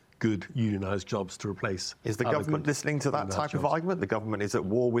be good unionised jobs to replace. Is the government listening to that type of argument? The government is at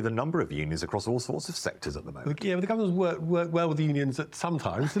war with a number of unions across all sorts of sectors at the moment. Yeah, but the government's worked well with the unions at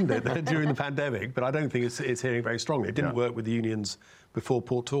sometimes, didn't it, during the pandemic? But I don't think it's hearing very strongly. It didn't work with the unions before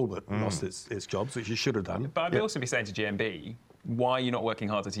Port Talbot lost its jobs, which it should have done. But I'd also be saying to GMB, why are you not working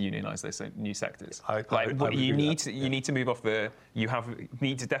harder to unionise those new sectors? You need to move off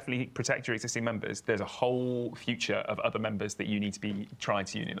need to definitely protect your existing members. There's a whole future of other members that you need to be trying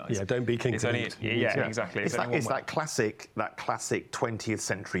to unionise. Yeah, don't be king. Exactly. It's that classic 20th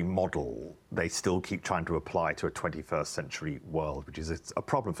century model they still keep trying to apply to a 21st century world, which is a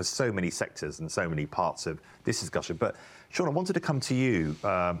problem for so many sectors and so many parts of this discussion. But Sean, I wanted to come to you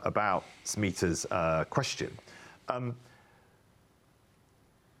about Smita's question.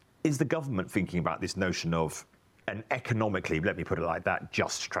 Is the government thinking about this notion of an economically, let me put it like that,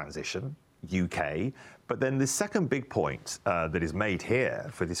 just transition, UK? But then the second big point that is made here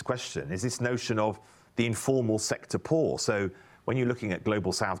for this question is this notion of the informal sector poor. So when you're looking at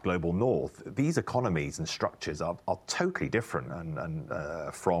global south, global north, these economies and structures are totally different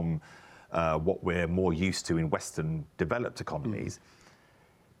and from what we're more used to in Western developed economies.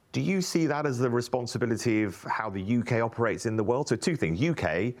 Do you see that as the responsibility of how the UK operates in the world? So two things,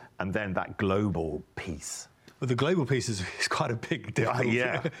 UK and then that global piece. Well, the global piece is quite a big,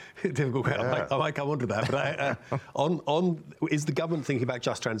 difficult question. I might come on to that. But is the government thinking about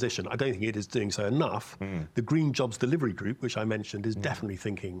just transition? I don't think it is doing so enough. The Green Jobs Delivery Group, which I mentioned, is definitely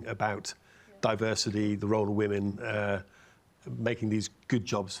thinking about diversity, the role of women, making these good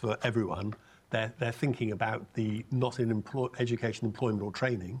jobs for everyone. They're thinking about the not in education, employment or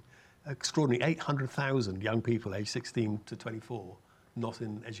training. Extraordinary 800,000 young people aged 16 to 24 not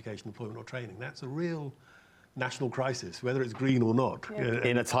in education, employment or training. That's a real national crisis, whether it's green or not.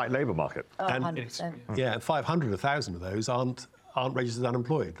 In a tight labour market. 100%. Yeah, 500,000 of those aren't registered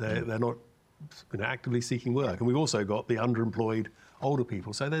unemployed. They're not actively seeking work. And we've also got the underemployed older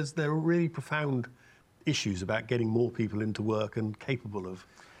people. So there are really profound issues about getting more people into work and capable of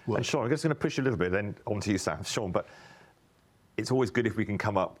work. And Sean, I'm just going to push you a little bit, then on to you, Sam. Sean, but it's always good if we can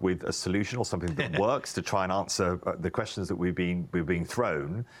come up with a solution or something that works to try and answer the questions that we're being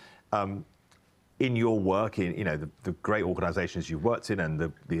thrown. In your work, in the great organisations you've worked in, and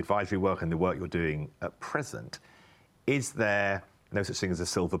the advisory work and the work you're doing at present, is there no such thing as a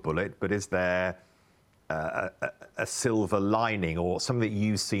silver bullet, but is there a silver lining or something that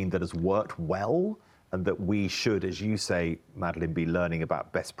you've seen that has worked well, and that we should, as you say, Madeline, be learning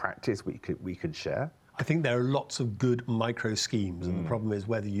about best practice we could share? I think there are lots of good micro schemes, and the problem is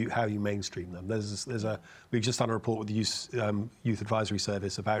how you mainstream them. We've just done a report with the Youth Advisory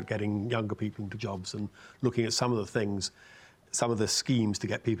Service about getting younger people into jobs and looking at some of the things, some of the schemes to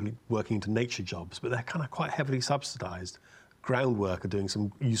get people working into nature jobs, but they're kind of quite heavily subsidised. Groundwork are doing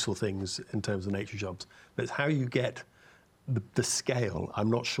some useful things in terms of nature jobs, but it's how you get the scale. I'm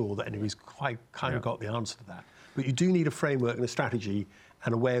not sure that anybody's quite got the answer to that. But you do need a framework and a strategy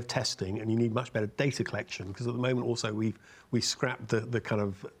and a way of testing, and you need much better data collection, because at the moment also we scrapped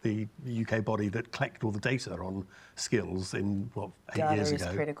the UK body that collected all the data on skills in 8 years ago. Data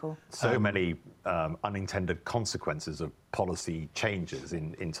is critical. So many unintended consequences of policy changes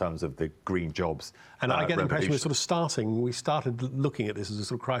in terms of the green jobs. And I get the impression we started looking at this as a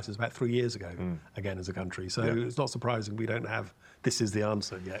sort of crisis about 3 years ago, again, as a country. So it's not surprising we don't have this is the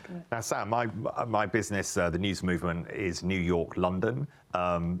answer yet. Now, Sam, my business, the News Movement, is New York, London.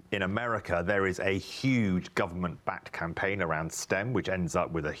 In America, there is a huge government-backed campaign around STEM, which ends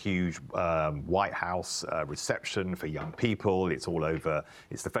up with a huge White House reception for young people. It's all over.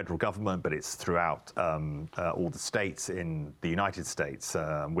 It's the federal government, but it's throughout all the states in the United States.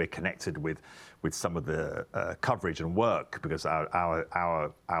 We're connected with some of the coverage and work, because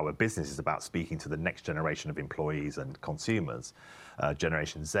our business is about speaking to the next generation of employees and consumers,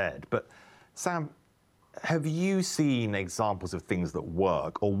 Generation Z. But Sam, have you seen examples of things that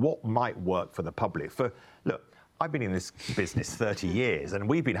work, or what might work for the public? Look, I've been in this business 30 years, and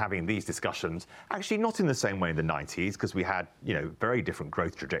we've been having these discussions, actually not in the same way in the 90s, because we had, very different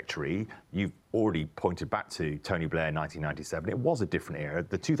growth trajectory. You've already pointed back to Tony Blair, 1997. It was a different era.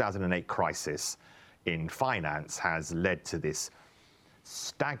 The 2008 crisis in finance has led to this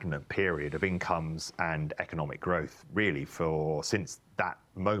stagnant period of incomes and economic growth, really, since that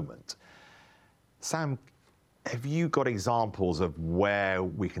moment. Sam, have you got examples of where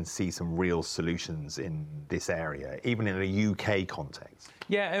we can see some real solutions in this area, even in a UK context?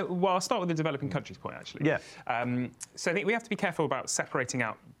 Yeah, well, I'll start with the developing countries point, actually. Yeah. So I think we have to be careful about separating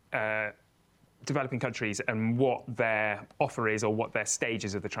out developing countries and what their offer is or what their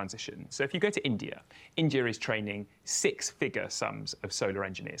stages of the transition. So if you go to India, India is training six-figure sums of solar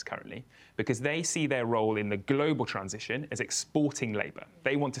engineers currently, because they see their role in the global transition as exporting labour.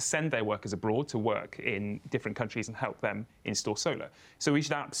 They want to send their workers abroad to work in different countries and help them install solar. So we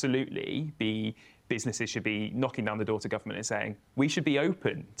should absolutely businesses should be knocking down the door to government and saying, we should be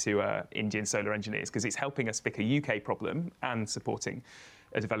open to Indian solar engineers, because it's helping us pick a UK problem and supporting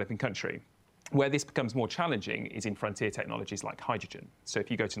a developing country. Where this becomes more challenging is in frontier technologies like hydrogen. So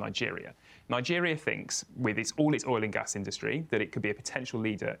if you go to Nigeria, Nigeria thinks, with all its oil and gas industry, that it could be a potential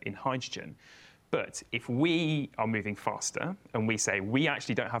leader in hydrogen. But if we are moving faster and we say, we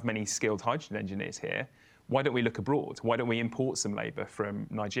actually don't have many skilled hydrogen engineers here, why don't we look abroad? Why don't we import some labour from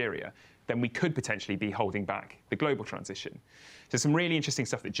Nigeria? Then we could potentially be holding back the global transition. So some really interesting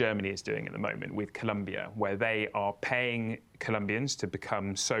stuff that Germany is doing at the moment with Colombia, where they are paying Colombians to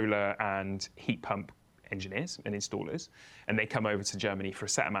become solar and heat pump engineers and installers, and they come over to Germany for a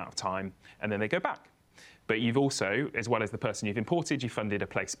set amount of time, and then they go back. But you've also, as well as the person you've imported, you funded a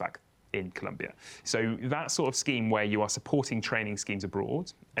place back in Colombia. So that sort of scheme where you are supporting training schemes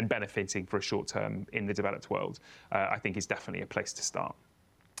abroad and benefiting for a short term in the developed world, I think is definitely a place to start.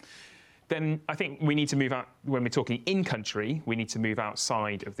 Then I think we need to move out, when we're talking in-country, we need to move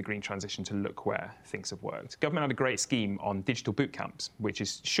outside of the green transition to look where things have worked. Government had a great scheme on digital boot camps, which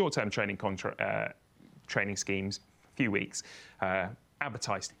is short-term training schemes, a few weeks,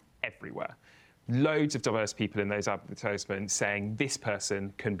 advertised everywhere. Loads of diverse people in those advertisements saying this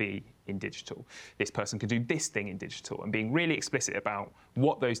person can be in digital, this person can do this thing in digital, and being really explicit about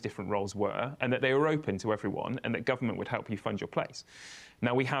what those different roles were and that they were open to everyone and that government would help you fund your place.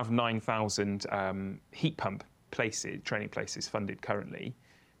 Now we have 9,000 heat pump training places funded currently.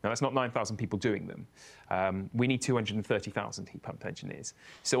 Now that's not 9,000 people doing them. We need 230,000 heat pump engineers.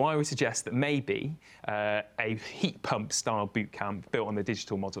 So I would suggest that maybe a heat pump style boot camp built on the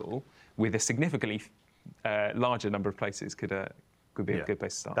digital model with a significantly larger number of places could be a good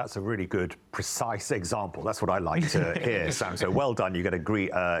place to start. That's a really good, precise example. That's what I like to hear, Sam. So well done. You get a green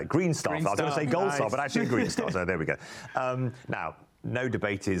star. I was going to say gold star, but actually a green star. So there we go. Now, no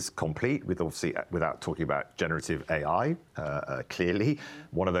debate is complete with obviously without talking about generative AI. Clearly,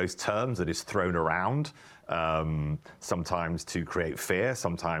 one of those terms that is thrown around, sometimes to create fear,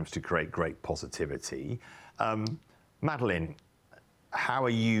 sometimes to create great positivity. Madeline, how are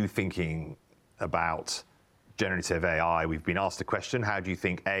you thinking about generative AI? We've been asked a question: how do you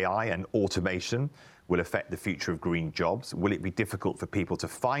think AI and automation will affect the future of green jobs? Will it be difficult for people to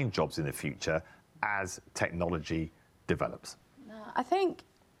find jobs in the future as technology develops? I think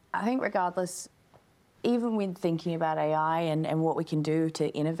regardless, even when thinking about AI and what we can do to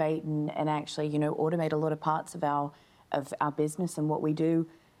innovate and actually, automate a lot of parts of our business and what we do,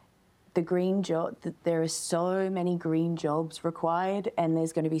 the green job, there are so many green jobs required, and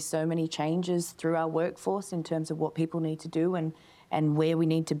there's going to be so many changes through our workforce in terms of what people need to do and where we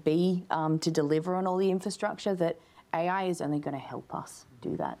need to be to deliver on all the infrastructure, that AI is only going to help us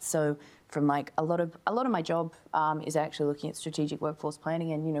do that. So from like a lot of my job is actually looking at strategic workforce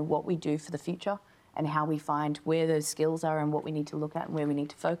planning and what we do for the future and how we find where those skills are and what we need to look at and where we need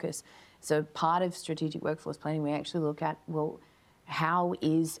to focus. So part of strategic workforce planning, we actually look at, well, how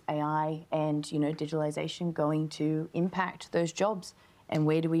is AI and digitalization going to impact those jobs, and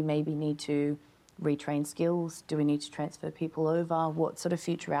where do we maybe need to retrain skills? Do we need to transfer people over? What sort of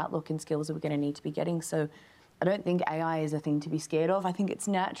future outlook and skills are we going to need to be getting? So I don't think AI is a thing to be scared of. I think it's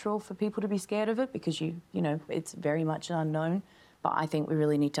natural for people to be scared of it because it's very much an unknown. But I think we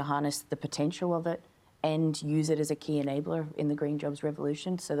really need to harness the potential of it and use it as a key enabler in the green jobs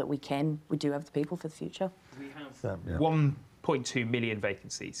revolution so that we do have the people for the future. We have 1.2 million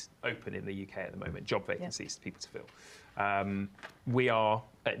vacancies open in the UK at the moment, job vacancies, people to fill. We are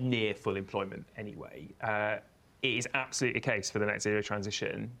at near full employment anyway. It is absolutely a case for the net zero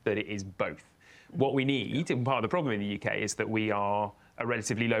transition that it is both. What we need, and part of the problem in the UK, is that we are a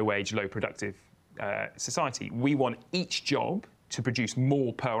relatively low wage, low productive society. We want each job to produce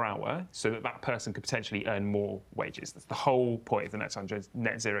more per hour so that person could potentially earn more wages. That's the whole point of the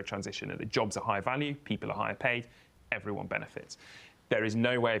net zero transition, that the jobs are higher value, people are higher paid, everyone benefits. There is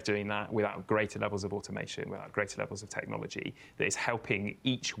no way of doing that without greater levels of automation, without greater levels of technology that is helping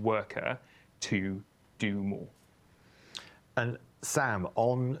each worker to do more. And Sam,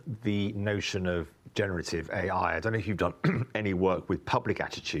 on the notion of generative AI, I don't know if you've done any work with public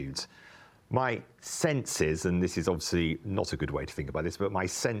attitudes. My sense is, and this is obviously not a good way to think about this, but my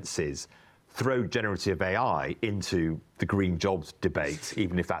sense is, throw generative AI into the green jobs debate,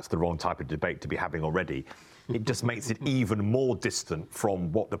 even if that's the wrong type of debate to be having already, it just makes it even more distant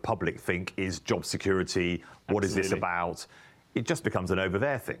from what the public think is job security. What is this about? It just becomes an over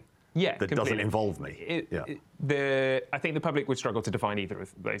there thing. Yeah, that completely. doesn't involve me. I think the public would struggle to define either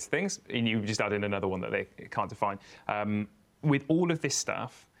of those things, and you just add in another one that they can't define. With all of this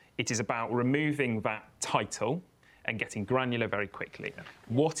stuff, it is about removing that title and getting granular very quickly. Yeah.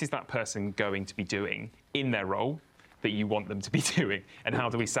 What is that person going to be doing in their role that you want them to be doing, and how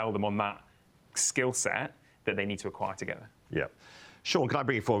do we sell them on that skill set that they need to acquire together? Yeah. Sean, can I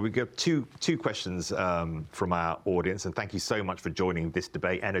bring you forward? We've got two questions from our audience, and thank you so much for joining this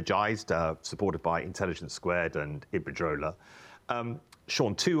debate. Energized, supported by Intelligence Squared and Iberdrola.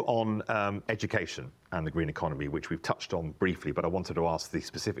 Sean, two on education and the green economy, which we've touched on briefly, but I wanted to ask the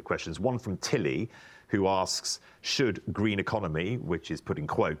specific questions. One from Tilly, who asks, should green economy, which is put in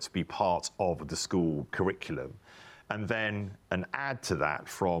quotes, be part of the school curriculum? And then an add to that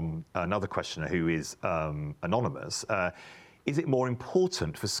from another questioner who is anonymous. Is it more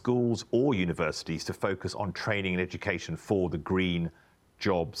important for schools or universities to focus on training and education for the green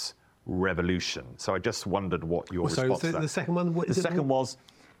jobs revolution? So I just wondered what your response to that. The second one? The second was,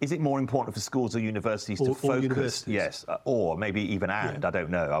 is it more important for schools or universities to focus? Or universities. Yes, or maybe even and, I don't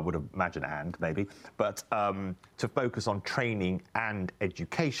know, I would imagine and maybe, but to focus on training and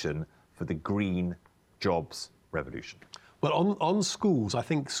education for the green jobs revolution? Well, on schools, I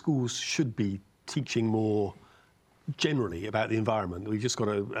think schools should be teaching more generally about the environment. We've just got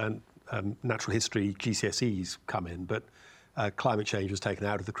a natural history GCSEs come in, but climate change was taken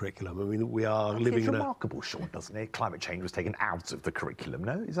out of the curriculum. I mean, we are living in remarkable, Sean, doesn't it? Climate change was taken out of the curriculum,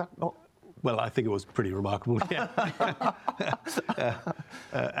 no? Is that not? Well, I think it was pretty remarkable, yeah.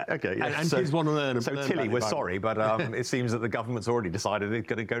 Okay, yeah. And kids want to learn. So, Tilly, we're sorry, but it seems that the government's already decided it's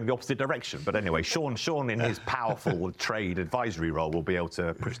going to go in the opposite direction. But anyway, Sean in his powerful trade advisory role will be able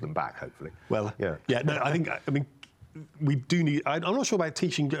to push them back, hopefully. Well, yeah. No, I mean, we do need. I'm not sure about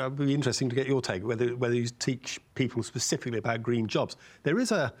teaching. It would be interesting to get your take whether you teach people specifically about green jobs. There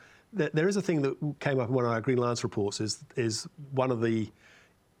is a thing that came up in one of our Green Alliance reports. Is one of the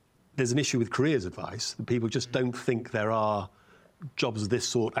there's an issue with careers advice. That people just don't think there are jobs of this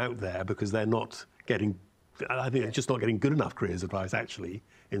sort out there because they're not getting I think it's just not getting good enough careers advice actually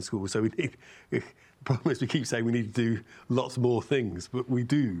in school. So the problem is we keep saying we need to do lots more things, but we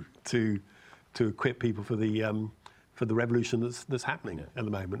do to equip people for the revolution that's happening at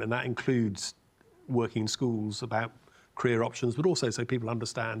the moment, and that includes working in schools about career options, but also so people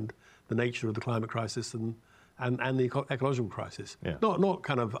understand the nature of the climate crisis and the ecological crisis. Yeah. Not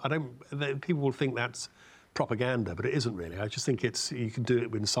kind of. People will think that's propaganda, but it isn't really. I just think you can do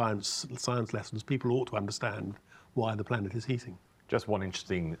it with science lessons. People ought to understand why the planet is heating. Just one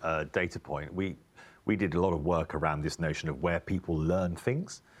interesting data point. We did a lot of work around this notion of where people learn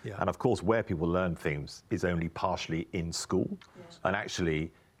things. Yeah. And of course, where people learn things is only partially in school. Yes. And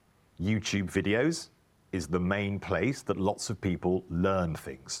actually, YouTube videos is the main place that lots of people learn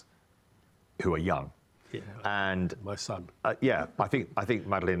things who are young. Yeah, and my son. I think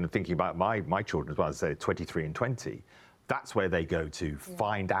Madeleine, thinking about my children as well, say 23 and 20, that's where they go to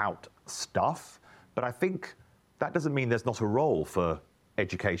find out stuff. But I think that doesn't mean there's not a role for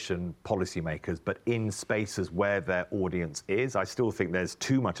education policymakers, but in spaces where their audience is. I still think there's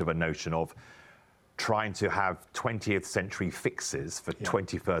too much of a notion of trying to have 20th century fixes for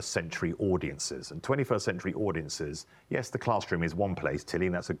 21st century audiences. And 21st century audiences, yes, the classroom is one place, Tilly,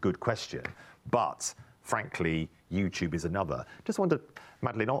 and that's a good question. But frankly, YouTube is another. Just wonder,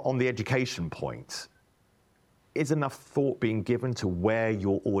 Madeleine, on the education point, is enough thought being given to where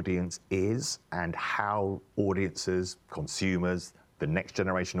your audience is and how audiences, consumers, the next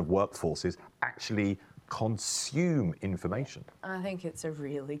generation of workforces actually consume information? I think it's a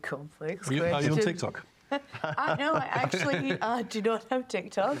really complex Are you question. on TikTok? I know, I actually do not have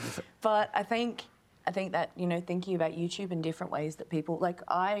TikTok, but I think that, thinking about YouTube in different ways that people, like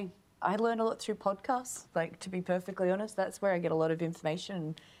I learn a lot through podcasts, like, to be perfectly honest. That's where I get a lot of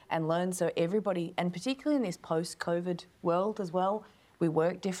information and learn. So everybody, and particularly in this post-COVID world as well, we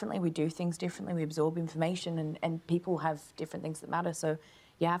work differently, we do things differently, we absorb information, and people have different things that matter. So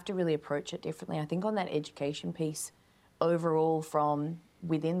you have to really approach it differently. I think on that education piece, overall from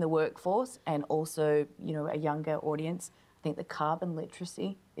within the workforce and also, a younger audience, I think the carbon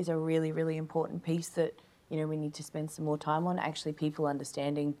literacy is a really, really important piece that, we need to spend some more time on. Actually, people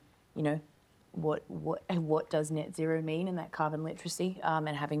understanding, what does net zero mean in that carbon literacy, and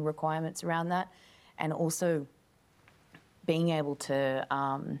having requirements around that, and also being able to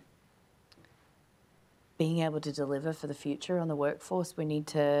deliver for the future on the workforce. We need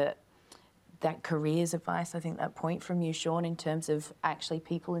that careers advice, I think that point from you, Sean, in terms of actually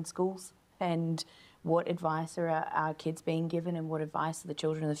people in schools and what advice are our kids being given and what advice are the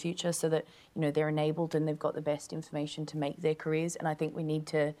children of the future, so that, they're enabled and they've got the best information to make their careers. And I think we need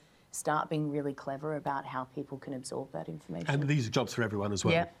to start being really clever about how people can absorb that information. And these are jobs for everyone as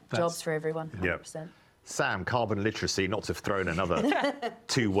well. Yeah, jobs for everyone, 100%. Yep. Sam, carbon literacy, not to have thrown another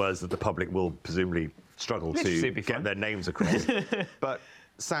two words that the public will presumably struggle to get their names across. But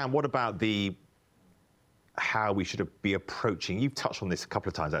Sam, what about how we should be approaching? You've touched on this a couple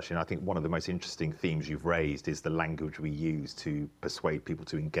of times, actually, and I think one of the most interesting themes you've raised is the language we use to persuade people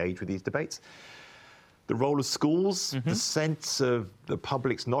to engage with these debates. The role of schools, the sense of the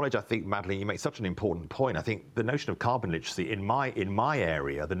public's knowledge. I think, Madeleine, you make such an important point. I think the notion of carbon literacy in my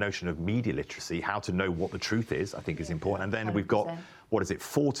area, the notion of media literacy, how to know what the truth is, I think is important. And then 100%. We've got,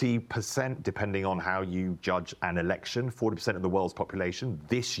 40%, depending on how you judge an election, 40% of the world's population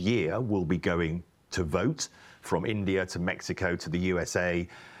this year will be going to vote, from India to Mexico to the USA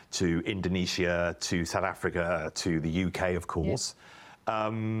to Indonesia to South Africa to the UK, of course.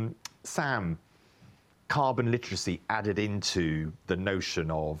 Yes. Sam, carbon literacy added into the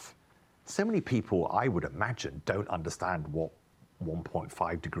notion of so many people, I would imagine, don't understand what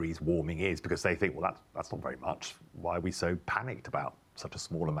 1.5 degrees warming is, because they think, well, that's not very much. Why are we so panicked about such a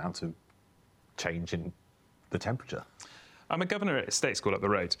small amount of change in the temperature? I'm a governor at a state school up the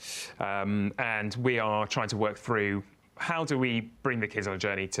road, and we are trying to work through how do we bring the kids on a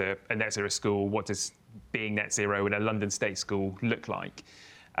journey to a net zero school? What does being net zero in a London state school look like?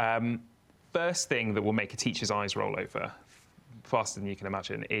 First thing that will make a teacher's eyes roll over faster than you can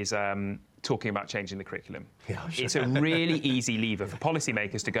imagine is talking about changing the curriculum. Yeah, sure. It's a really easy lever for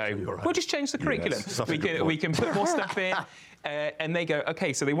policymakers to go, right. We'll just change the curriculum. We can put more stuff in. And they go,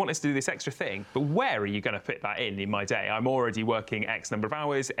 OK, so they want us to do this extra thing, but where are you going to fit that in my day? I'm already working X number of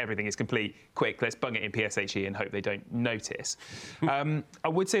hours. Everything is complete. Quick, let's bung it in PSHE and hope they don't notice. I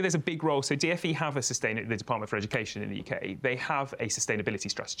would say there's a big role. So DfE have the Department for Education in the UK. They have a sustainability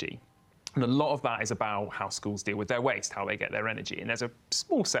strategy. And a lot of that is about how schools deal with their waste, how they get their energy. And there's a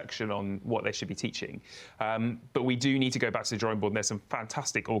small section on what they should be teaching. But we do need to go back to the drawing board. And there's some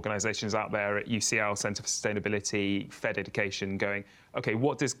fantastic organisations out there at UCL, Centre for Sustainability, Fed Education, going, OK,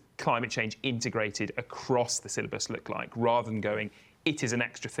 what does climate change integrated across the syllabus look like? Rather than going, it is an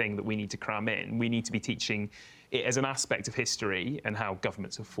extra thing that we need to cram in. We need to be teaching it as an aspect of history and how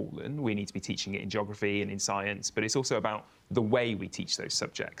governments have fallen. We need to be teaching it in geography and in science. But it's also about the way we teach those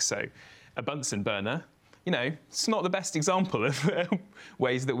subjects. So a Bunsen burner, it's not the best example of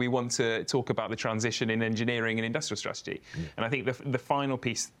ways that we want to talk about the transition in engineering and industrial strategy. And I think the final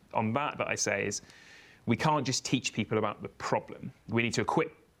piece on that I say is we can't just teach people about the problem. We need to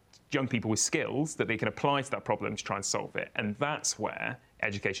equip young people with skills that they can apply to that problem to try and solve it. And that's where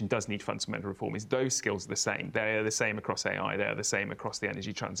education does need fundamental reform, is those skills are the same. They are the same across AI, they are the same across the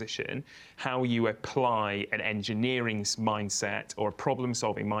energy transition. How you apply an engineering mindset or a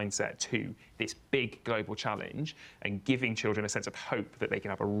problem-solving mindset to this big global challenge and giving children a sense of hope that they can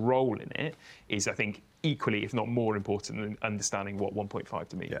have a role in it is, I think, equally, if not more important than understanding what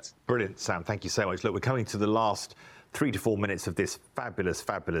 1.5 means. Yeah. Brilliant, Sam. Thank you so much. Look, we're coming to the last 3 to 4 minutes of this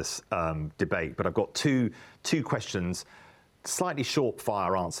fabulous debate, but I've got two questions, slightly short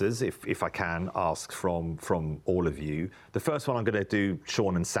fire answers, if I can ask from all of you. The first one I'm going to do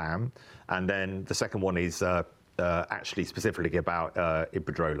Sean and Sam, and then the second one is actually specifically about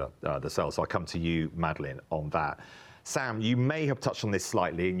Iberdrola, the cell. So I'll come to you, Madeline, on that. Sam, you may have touched on this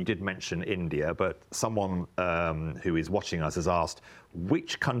slightly, and you did mention India, but someone who is watching us has asked,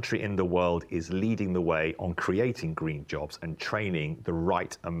 which country in the world is leading the way on creating green jobs and training the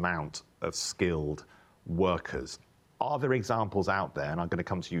right amount of skilled workers? Are there examples out there, and I'm going to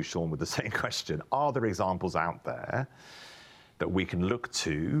come to you, Sean, with the same question, are there examples out there that we can look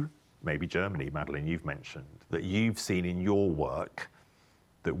to, maybe Germany, Madeline, you've mentioned, that you've seen in your work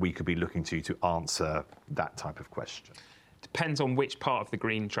that we could be looking to answer that type of question? Depends on which part of the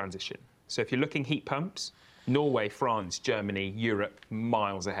green transition. So if you're looking heat pumps, Norway, France, Germany, Europe,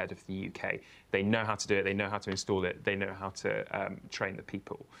 miles ahead of the UK. They know how to do it, they know how to install it, they know how to train the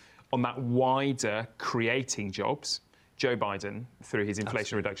people. On that wider creating jobs, Joe Biden, through his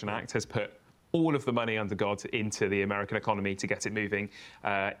Inflation Reduction Act, has put all of the money under God into the American economy to get it moving.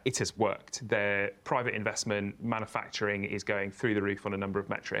 It has worked. Their private investment, manufacturing is going through the roof on a number of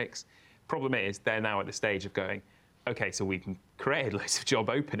metrics. Problem is, they're now at the stage of going, OK, so we've created loads of job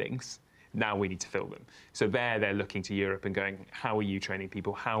openings. Now we need to fill them. So they're looking to Europe and going, how are you training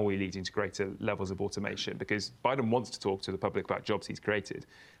people? How are we leading to greater levels of automation? Because Biden wants to talk to the public about jobs he's created,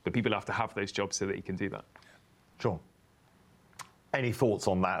 but people have to have those jobs so that he can do that. Sure. Any thoughts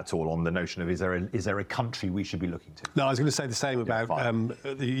on that at all, on the notion of is there a country we should be looking to? No, I was going to say the same about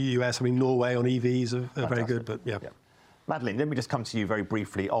the US. I mean, Norway on EVs are very good, but yeah. Madeline, let me just come to you very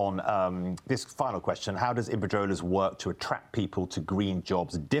briefly on this final question. How does Iberdrola's work to attract people to green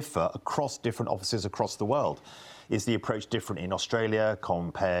jobs differ across different offices across the world? Is the approach different in Australia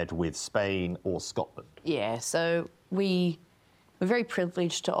compared with Spain or Scotland? Yeah, so we're very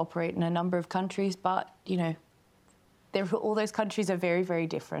privileged to operate in a number of countries, but, all those countries are very, very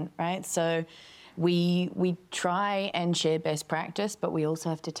different, right? So we try and share best practice, but we also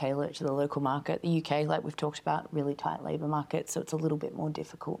have to tailor it to the local market. The UK, like we've talked about, really tight labour market, so it's a little bit more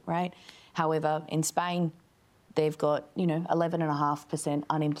difficult, right? However, in Spain, they've got, 11.5%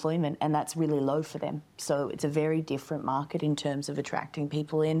 unemployment, and that's really low for them. So it's a very different market in terms of attracting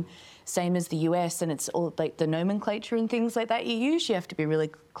people in. Same as the US, and it's all like the nomenclature and things like that you use. You have to be really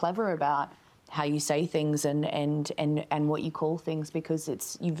clever about how you say things and what you call things,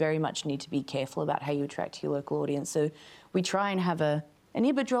 because you very much need to be careful about how you attract your local audience. So we try and have an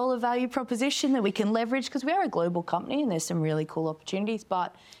Iberdrola value proposition that we can leverage, because we are a global company and there's some really cool opportunities,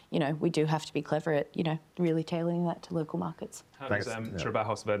 but we do have to be clever at really tailoring that to local markets. How does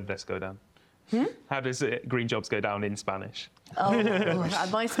Trabajos Verdes go down? How does green jobs go down in Spanish? Oh,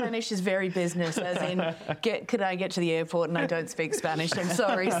 my Spanish is very business, as in, could I get to the airport and I don't speak Spanish? I'm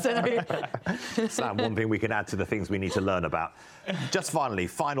sorry. So. Sam, one thing we can add to the things we need to learn about. Just finally,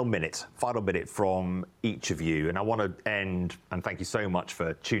 final minute from each of you. And I want to end, and thank you so much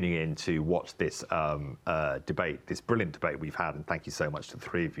for tuning in to watch this debate, this brilliant debate we've had, and thank you so much to the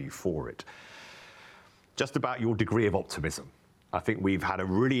three of you for it. Just about your degree of optimism. I think we've had a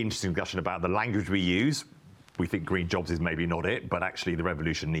really interesting discussion about the language we use. We think green jobs is maybe not it, but actually the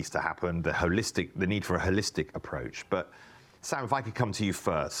revolution needs to happen, the need for a holistic approach. But Sam, if I could come to you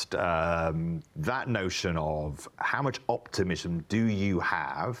first, that notion of how much optimism do you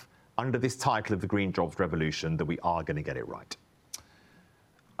have under this title of the green jobs revolution that we are going to get it right?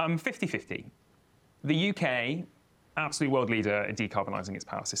 50-50. The UK absolute world leader in decarbonising its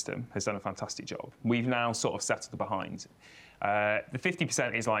power system, has done a fantastic job. We've now sort of settled behind. The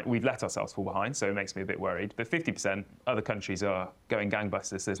 50% is like we've let ourselves fall behind, so it makes me a bit worried. But 50%, other countries are going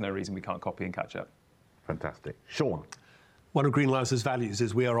gangbusters. There's no reason we can't copy and catch up. Fantastic. Sean? One of Greenlighter's values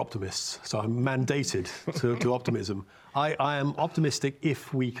is we are optimists, so I'm mandated to optimism. I am optimistic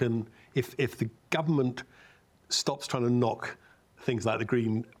if we can, if the government stops trying to knock things like the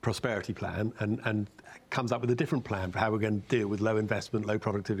Green Prosperity Plan and comes up with a different plan for how we're going to deal with low investment, low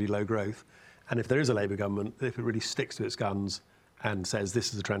productivity, low growth. And if there is a Labour government, if it really sticks to its guns and says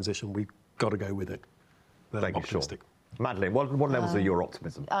this is a transition, we've got to go with it. Then Thank I'm you, Sean. optimistic. Madeleine, what levels are your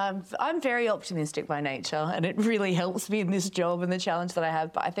optimism? I'm very optimistic by nature, and it really helps me in this job and the challenge that I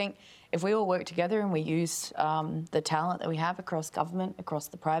have. But I think if we all work together and we use the talent that we have across government, across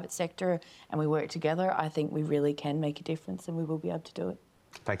the private sector, and we work together, I think we really can make a difference and we will be able to do it.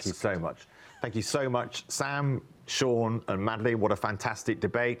 Thank you so much. Thank you so much, Sam, Sean and Madeleine. What a fantastic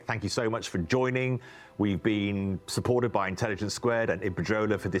debate. Thank you so much for joining. We've been supported by Intelligence Squared and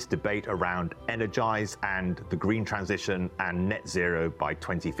Iberdrola for this debate around Energised and the green transition and net zero by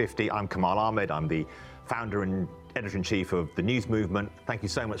 2050. I'm Kamal Ahmed. I'm the founder and editor-in-chief of the News Movement. Thank you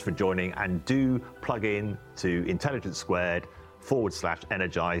so much for joining, and do plug in to Intelligence Squared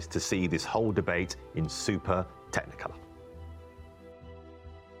 /Energised to see this whole debate in super technicolor.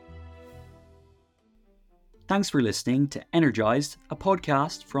 Thanks for listening to Energised, a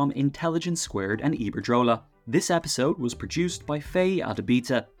podcast from Intelligence Squared and Iberdrola. This episode was produced by Faye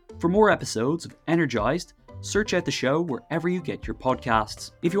Adebita. For more episodes of Energised, search out the show wherever you get your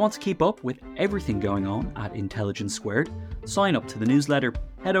podcasts. If you want to keep up with everything going on at Intelligence Squared, sign up to the newsletter.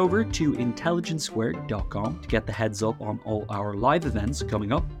 Head over to intelligencesquared.com to get the heads up on all our live events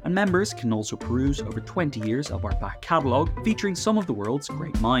coming up, and members can also peruse over 20 years of our back catalogue featuring some of the world's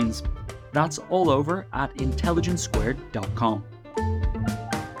great minds. That's all over at intelligencesquared.com.